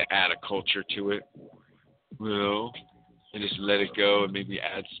something to add a culture to it, you know, and just let it go and maybe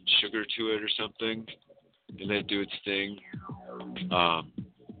add some sugar to it or something. And let it do its thing,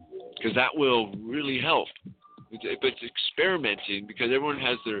 because that will really help. But it's experimenting because everyone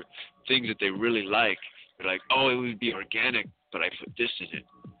has their things that they really like. They're like, oh, it would be organic, but I put this in it.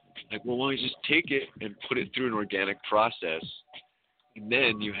 Like, well, why don't you just take it and put it through an organic process, and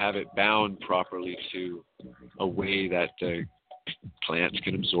then you have it bound properly to a way that the plants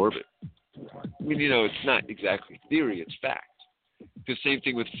can absorb it. I mean, you know, it's not exactly theory, it's fact. The same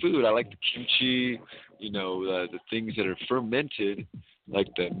thing with food. I like the kimchi, you know, the things that are fermented, like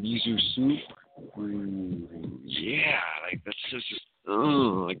the miso soup. Ooh, yeah, like that's just,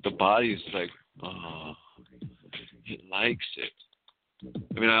 like the body's like, oh, it likes it.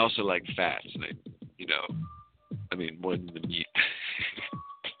 I mean, I also like fats, and I mean, more than the meat.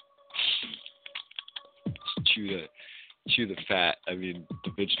 chew the fat. I mean,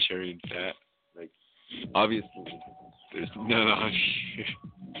 the vegetarian fat. Like, obviously. There's no.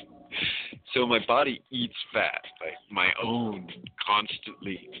 So my body eats fat, like my own,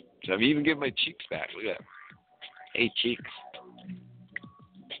 constantly. So I'm even getting my cheeks back. Look at that. Hey, cheeks.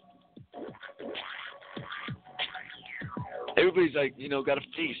 Everybody's like, you know, got a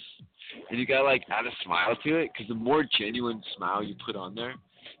face, and you gotta like add a smile to it, because the more genuine smile you put on there,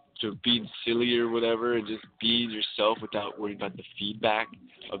 to being silly or whatever, and just being yourself without worrying about the feedback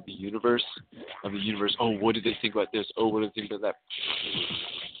of the universe. Oh, what did they think about this? Oh, what did they think about that?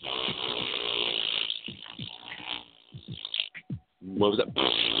 What was that?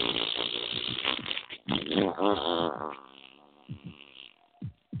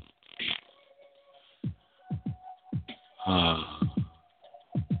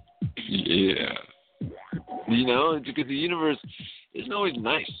 Yeah. You know, it's because the universe isn't always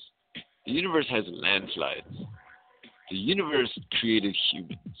nice. The universe has landslides. The universe created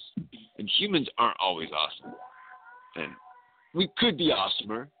humans, and humans aren't always awesome. And we could be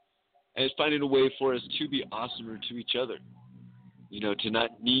awesomer, and it's finding a way for us to be awesomer to each other. You know, to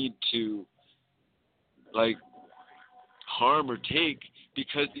not need to, like, harm or take,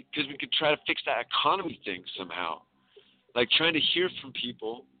 because we could try to fix that economy thing somehow. Like trying to hear from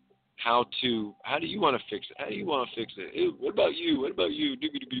people how do you want to fix it? How do you want to fix it? Ew, what about you? What about you?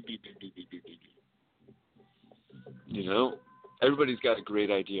 You know, everybody's got a great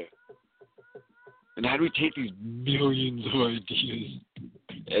idea. And how do we take these millions of ideas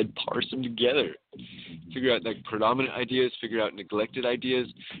and parse them together? Figure out like predominant ideas, figure out neglected ideas,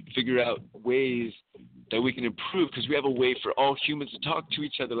 figure out ways that we can improve, because we have a way for all humans to talk to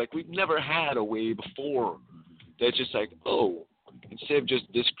each other like we've never had a way before. That's just like, oh, instead of just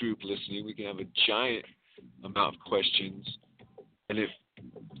this group listening, we can have a giant amount of questions. And is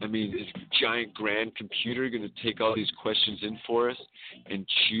a giant grand computer going to take all these questions in for us and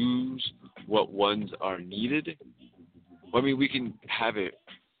choose what ones are needed? Well, I mean, we can have it,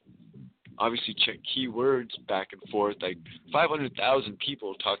 obviously check keywords back and forth. Like 500,000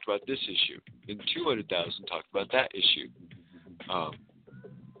 people talked about this issue, and 200,000 talked about that issue.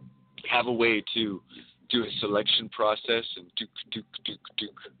 Have a way to do a selection process and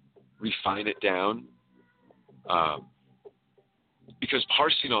refine it down. Because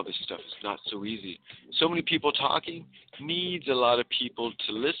parsing all this stuff is not so easy. So many people talking needs a lot of people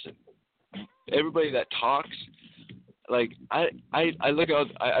to listen. Everybody that talks, like I look at,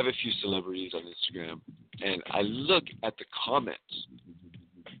 I have a few celebrities on Instagram, and I look at the comments,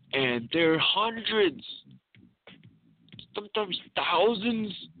 and there are hundreds sometimes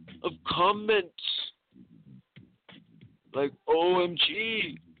thousands of comments. Like,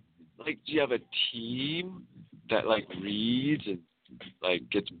 OMG. Like, do you have a team that, like, reads and, like,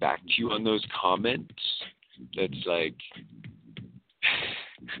 gets back to you on those comments? That's like,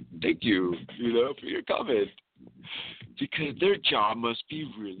 thank you, for your comment. Because their job must be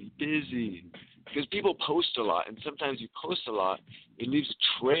really busy. Because people post a lot, and sometimes you post a lot, it leaves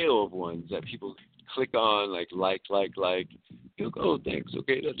a trail of ones that people click on, like. You'll go, oh, thanks,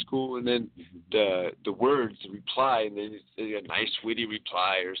 okay, that's cool. And then the words, the reply, and then a nice witty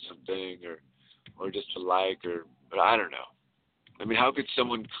reply or something, or just a like, but I don't know. I mean, how could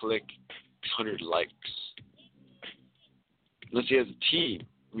someone click 100 likes? Unless he has a team.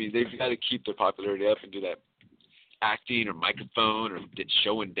 I mean, they've got to keep their popularity up and do that acting or microphone or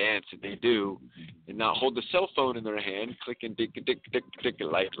show and dance that they do, and not hold the cell phone in their hand, clicking dick,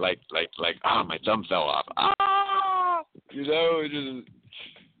 like, my thumb fell off. We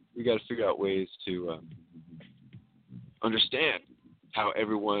got to figure out ways to understand how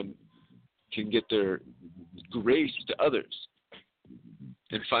everyone can get their grace to others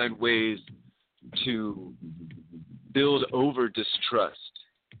and find ways to build over distrust,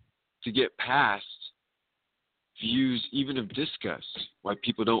 to get past views even of disgust, why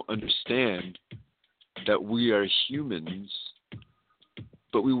people don't understand that we are humans,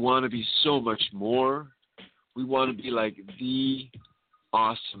 but we want to be so much more. We want to be like the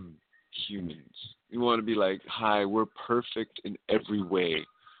awesome humans. We want to be like, hi, we're perfect in every way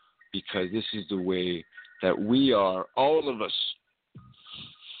because this is the way that we are, all of us.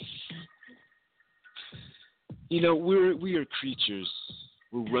 We are creatures.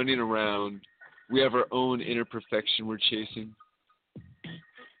 We're running around. We have our own inner perfection we're chasing.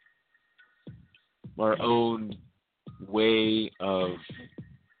 Our own way of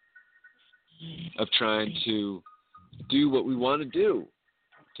trying to do what we want to do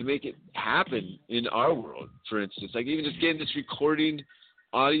to make it happen in our world, for instance. Like even just getting this recording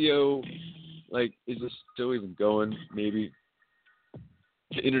audio, like, is this still even going? Maybe.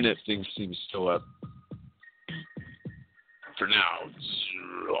 The internet thing seems still up. For now.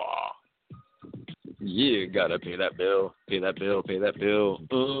 Yeah, gotta pay that bill. Get it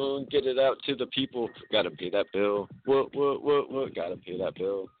out to the people. Gotta pay that bill. What? Gotta pay that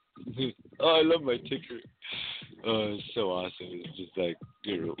bill. Oh, I love my ticker. Oh, it's so awesome. It's just like,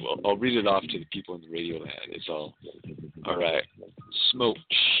 I'll read it off to the people in the radio land. It's all right. Smoke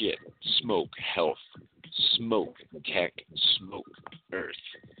shit. Smoke health. Smoke tech. Smoke earth.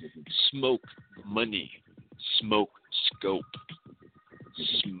 Smoke money. Smoke scope.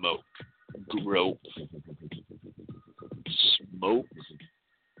 Smoke grope. Smoke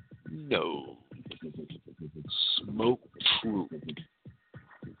no. Smoke truth.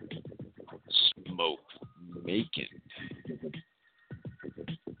 Smoke making.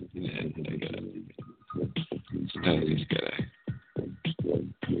 And sometimes you just gotta.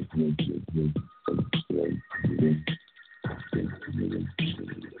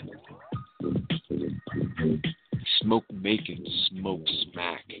 Smoke making, smoke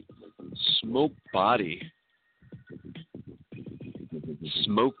smack, smoke body,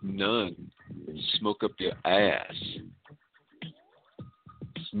 smoke none, smoke up your ass,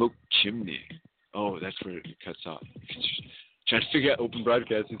 smoke chimney. Oh, that's where it cuts off. Trying to figure out open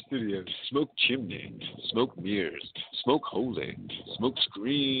broadcasting studio. Smoke chimney, smoke mirrors, smoke holy, smoke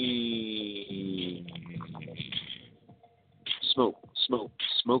screen, smoke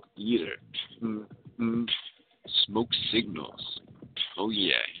eater. Smoke signals. Oh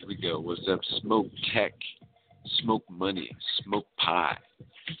yeah, here we go. What's up? Smoke tech. Smoke money. Smoke pie.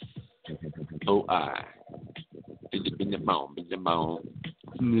 Oh I. Bing the bone.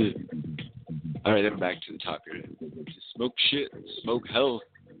 All right, then back to the top here. Smoke shit. Smoke health.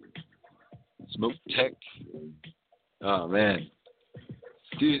 Smoke tech. Oh man,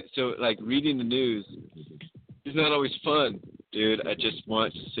 dude. So like reading the news is not always fun, dude. I just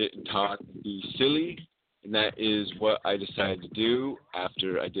want to sit and talk, be silly. And that is what I decided to do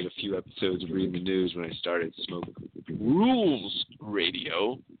after I did a few episodes of reading the news when I started Smoke Rules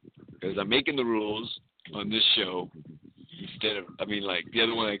Radio. Because I'm making the rules on this show instead of, the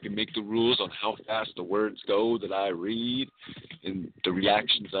other one I can make the rules on how fast the words go that I read. And the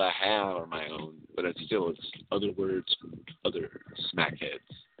reactions that I have are my own. But it's other words from other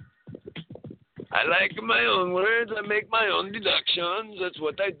smackheads. I like my own words. I make my own deductions. That's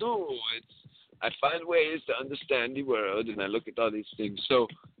what I do. I find ways to understand the world, and I look at all these things. So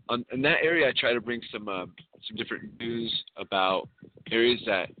in that area, I try to bring some different news about areas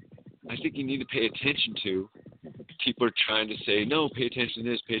that I think you need to pay attention to. People are trying to say, no, pay attention to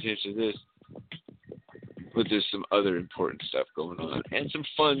this, pay attention to this. but there's some other important stuff going on and some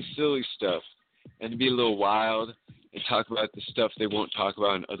fun, silly stuff. And to be a little wild and talk about the stuff they won't talk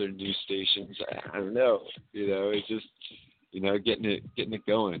about on other news stations. I don't know. It's just, getting it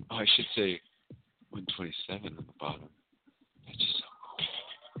going. Oh, I should say 127 on the bottom. That's just so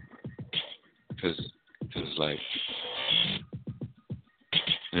cool. Because like,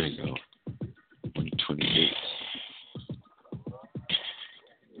 there you go. 128.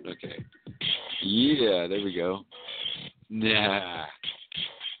 Okay. Yeah, there we go. Nah.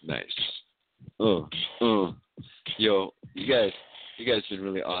 Nice. Yo, you guys been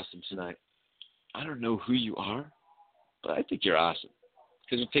really awesome tonight. I don't know who you are, but I think you're awesome.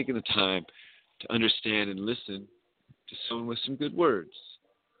 Because you're taking the time to understand and listen to someone with some good words.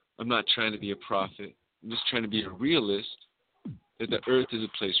 I'm not trying to be a prophet. I'm just trying to be a realist that the earth is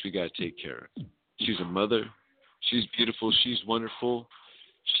a place we got to take care of. She's a mother. She's beautiful. She's wonderful.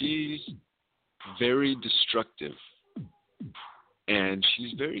 She's very destructive. And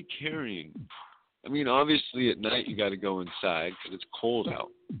she's very caring. I mean, obviously at night you got to go inside because it's cold out.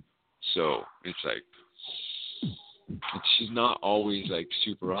 So it's like, she's not always like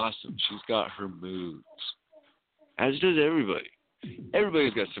super awesome. She's got her moods, as does everybody.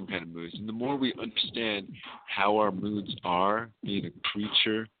 Everybody's got some kind of moods. And the more we understand how our moods are, being a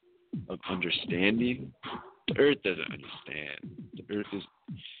creature of understanding, the earth doesn't understand. The earth is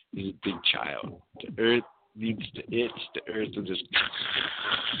a big child. The earth needs to itch. The earth will just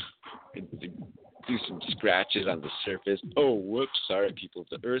and do some scratches on the surface. Oh, whoops, sorry, people.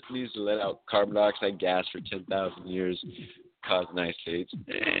 The earth needs to let out carbon dioxide gas for 10,000 years, cause an ice age.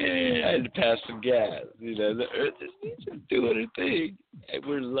 I had to pass some gas. The earth just needs to do her thing. And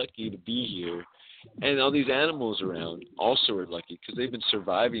we're lucky to be here. And all these animals around also are lucky because they've been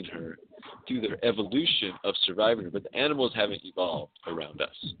surviving her through their evolution of surviving her. But the animals haven't evolved around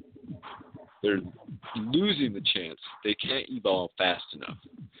us. They're losing the chance. They can't evolve fast enough.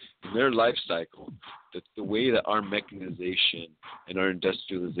 In their life cycle, the way that our mechanization and our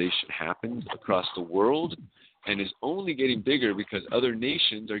industrialization happens across the world and is only getting bigger because other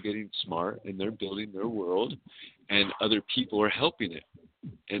nations are getting smart and they're building their world and other people are helping it.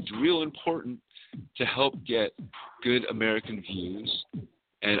 And it's real important to help get good American views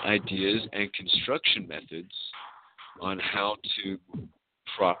and ideas and construction methods on how to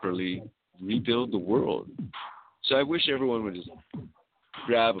properly rebuild the world. So I wish everyone would just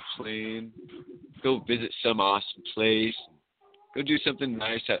grab a plane, go visit some awesome place, go do something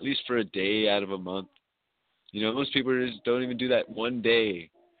nice, at least for a day out of a month. Most people just don't even do that one day,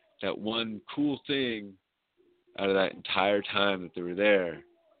 that one cool thing out of that entire time that they were there,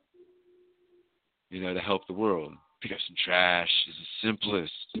 to help the world. Pick up some trash is the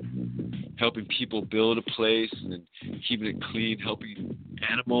simplest. Helping people build a place and then keeping it clean, helping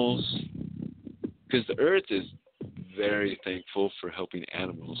animals. Because the earth is very thankful for helping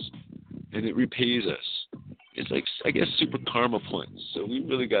animals, and it repays us. It's like, I guess, super karma points. So we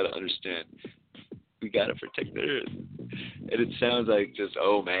really got to understand we got to protect the earth. And it sounds like just,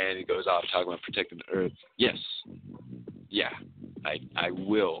 oh man, he goes off talking about protecting the earth. Yes. Yeah, I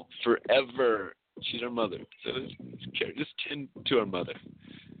will. Forever. She's our mother. So just tend to our mother.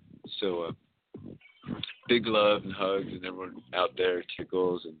 So big love and hugs and everyone out there,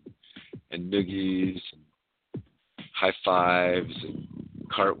 tickles and noogies and high fives and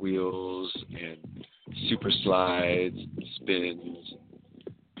cartwheels and super slides and spins,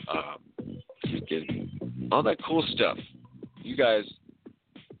 all that cool stuff. You guys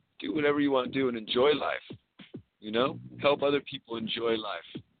do whatever you want to do and enjoy life. Help other people enjoy life,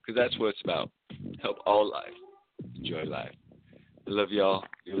 because that's what it's about. Help all life enjoy life. I love y'all.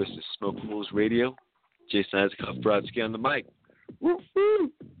 You're listening to Smoke Rules Radio. Jason Isaac Brodsky on the mic. Woo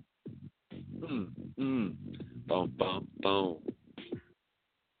woo. Boom, boom, boom.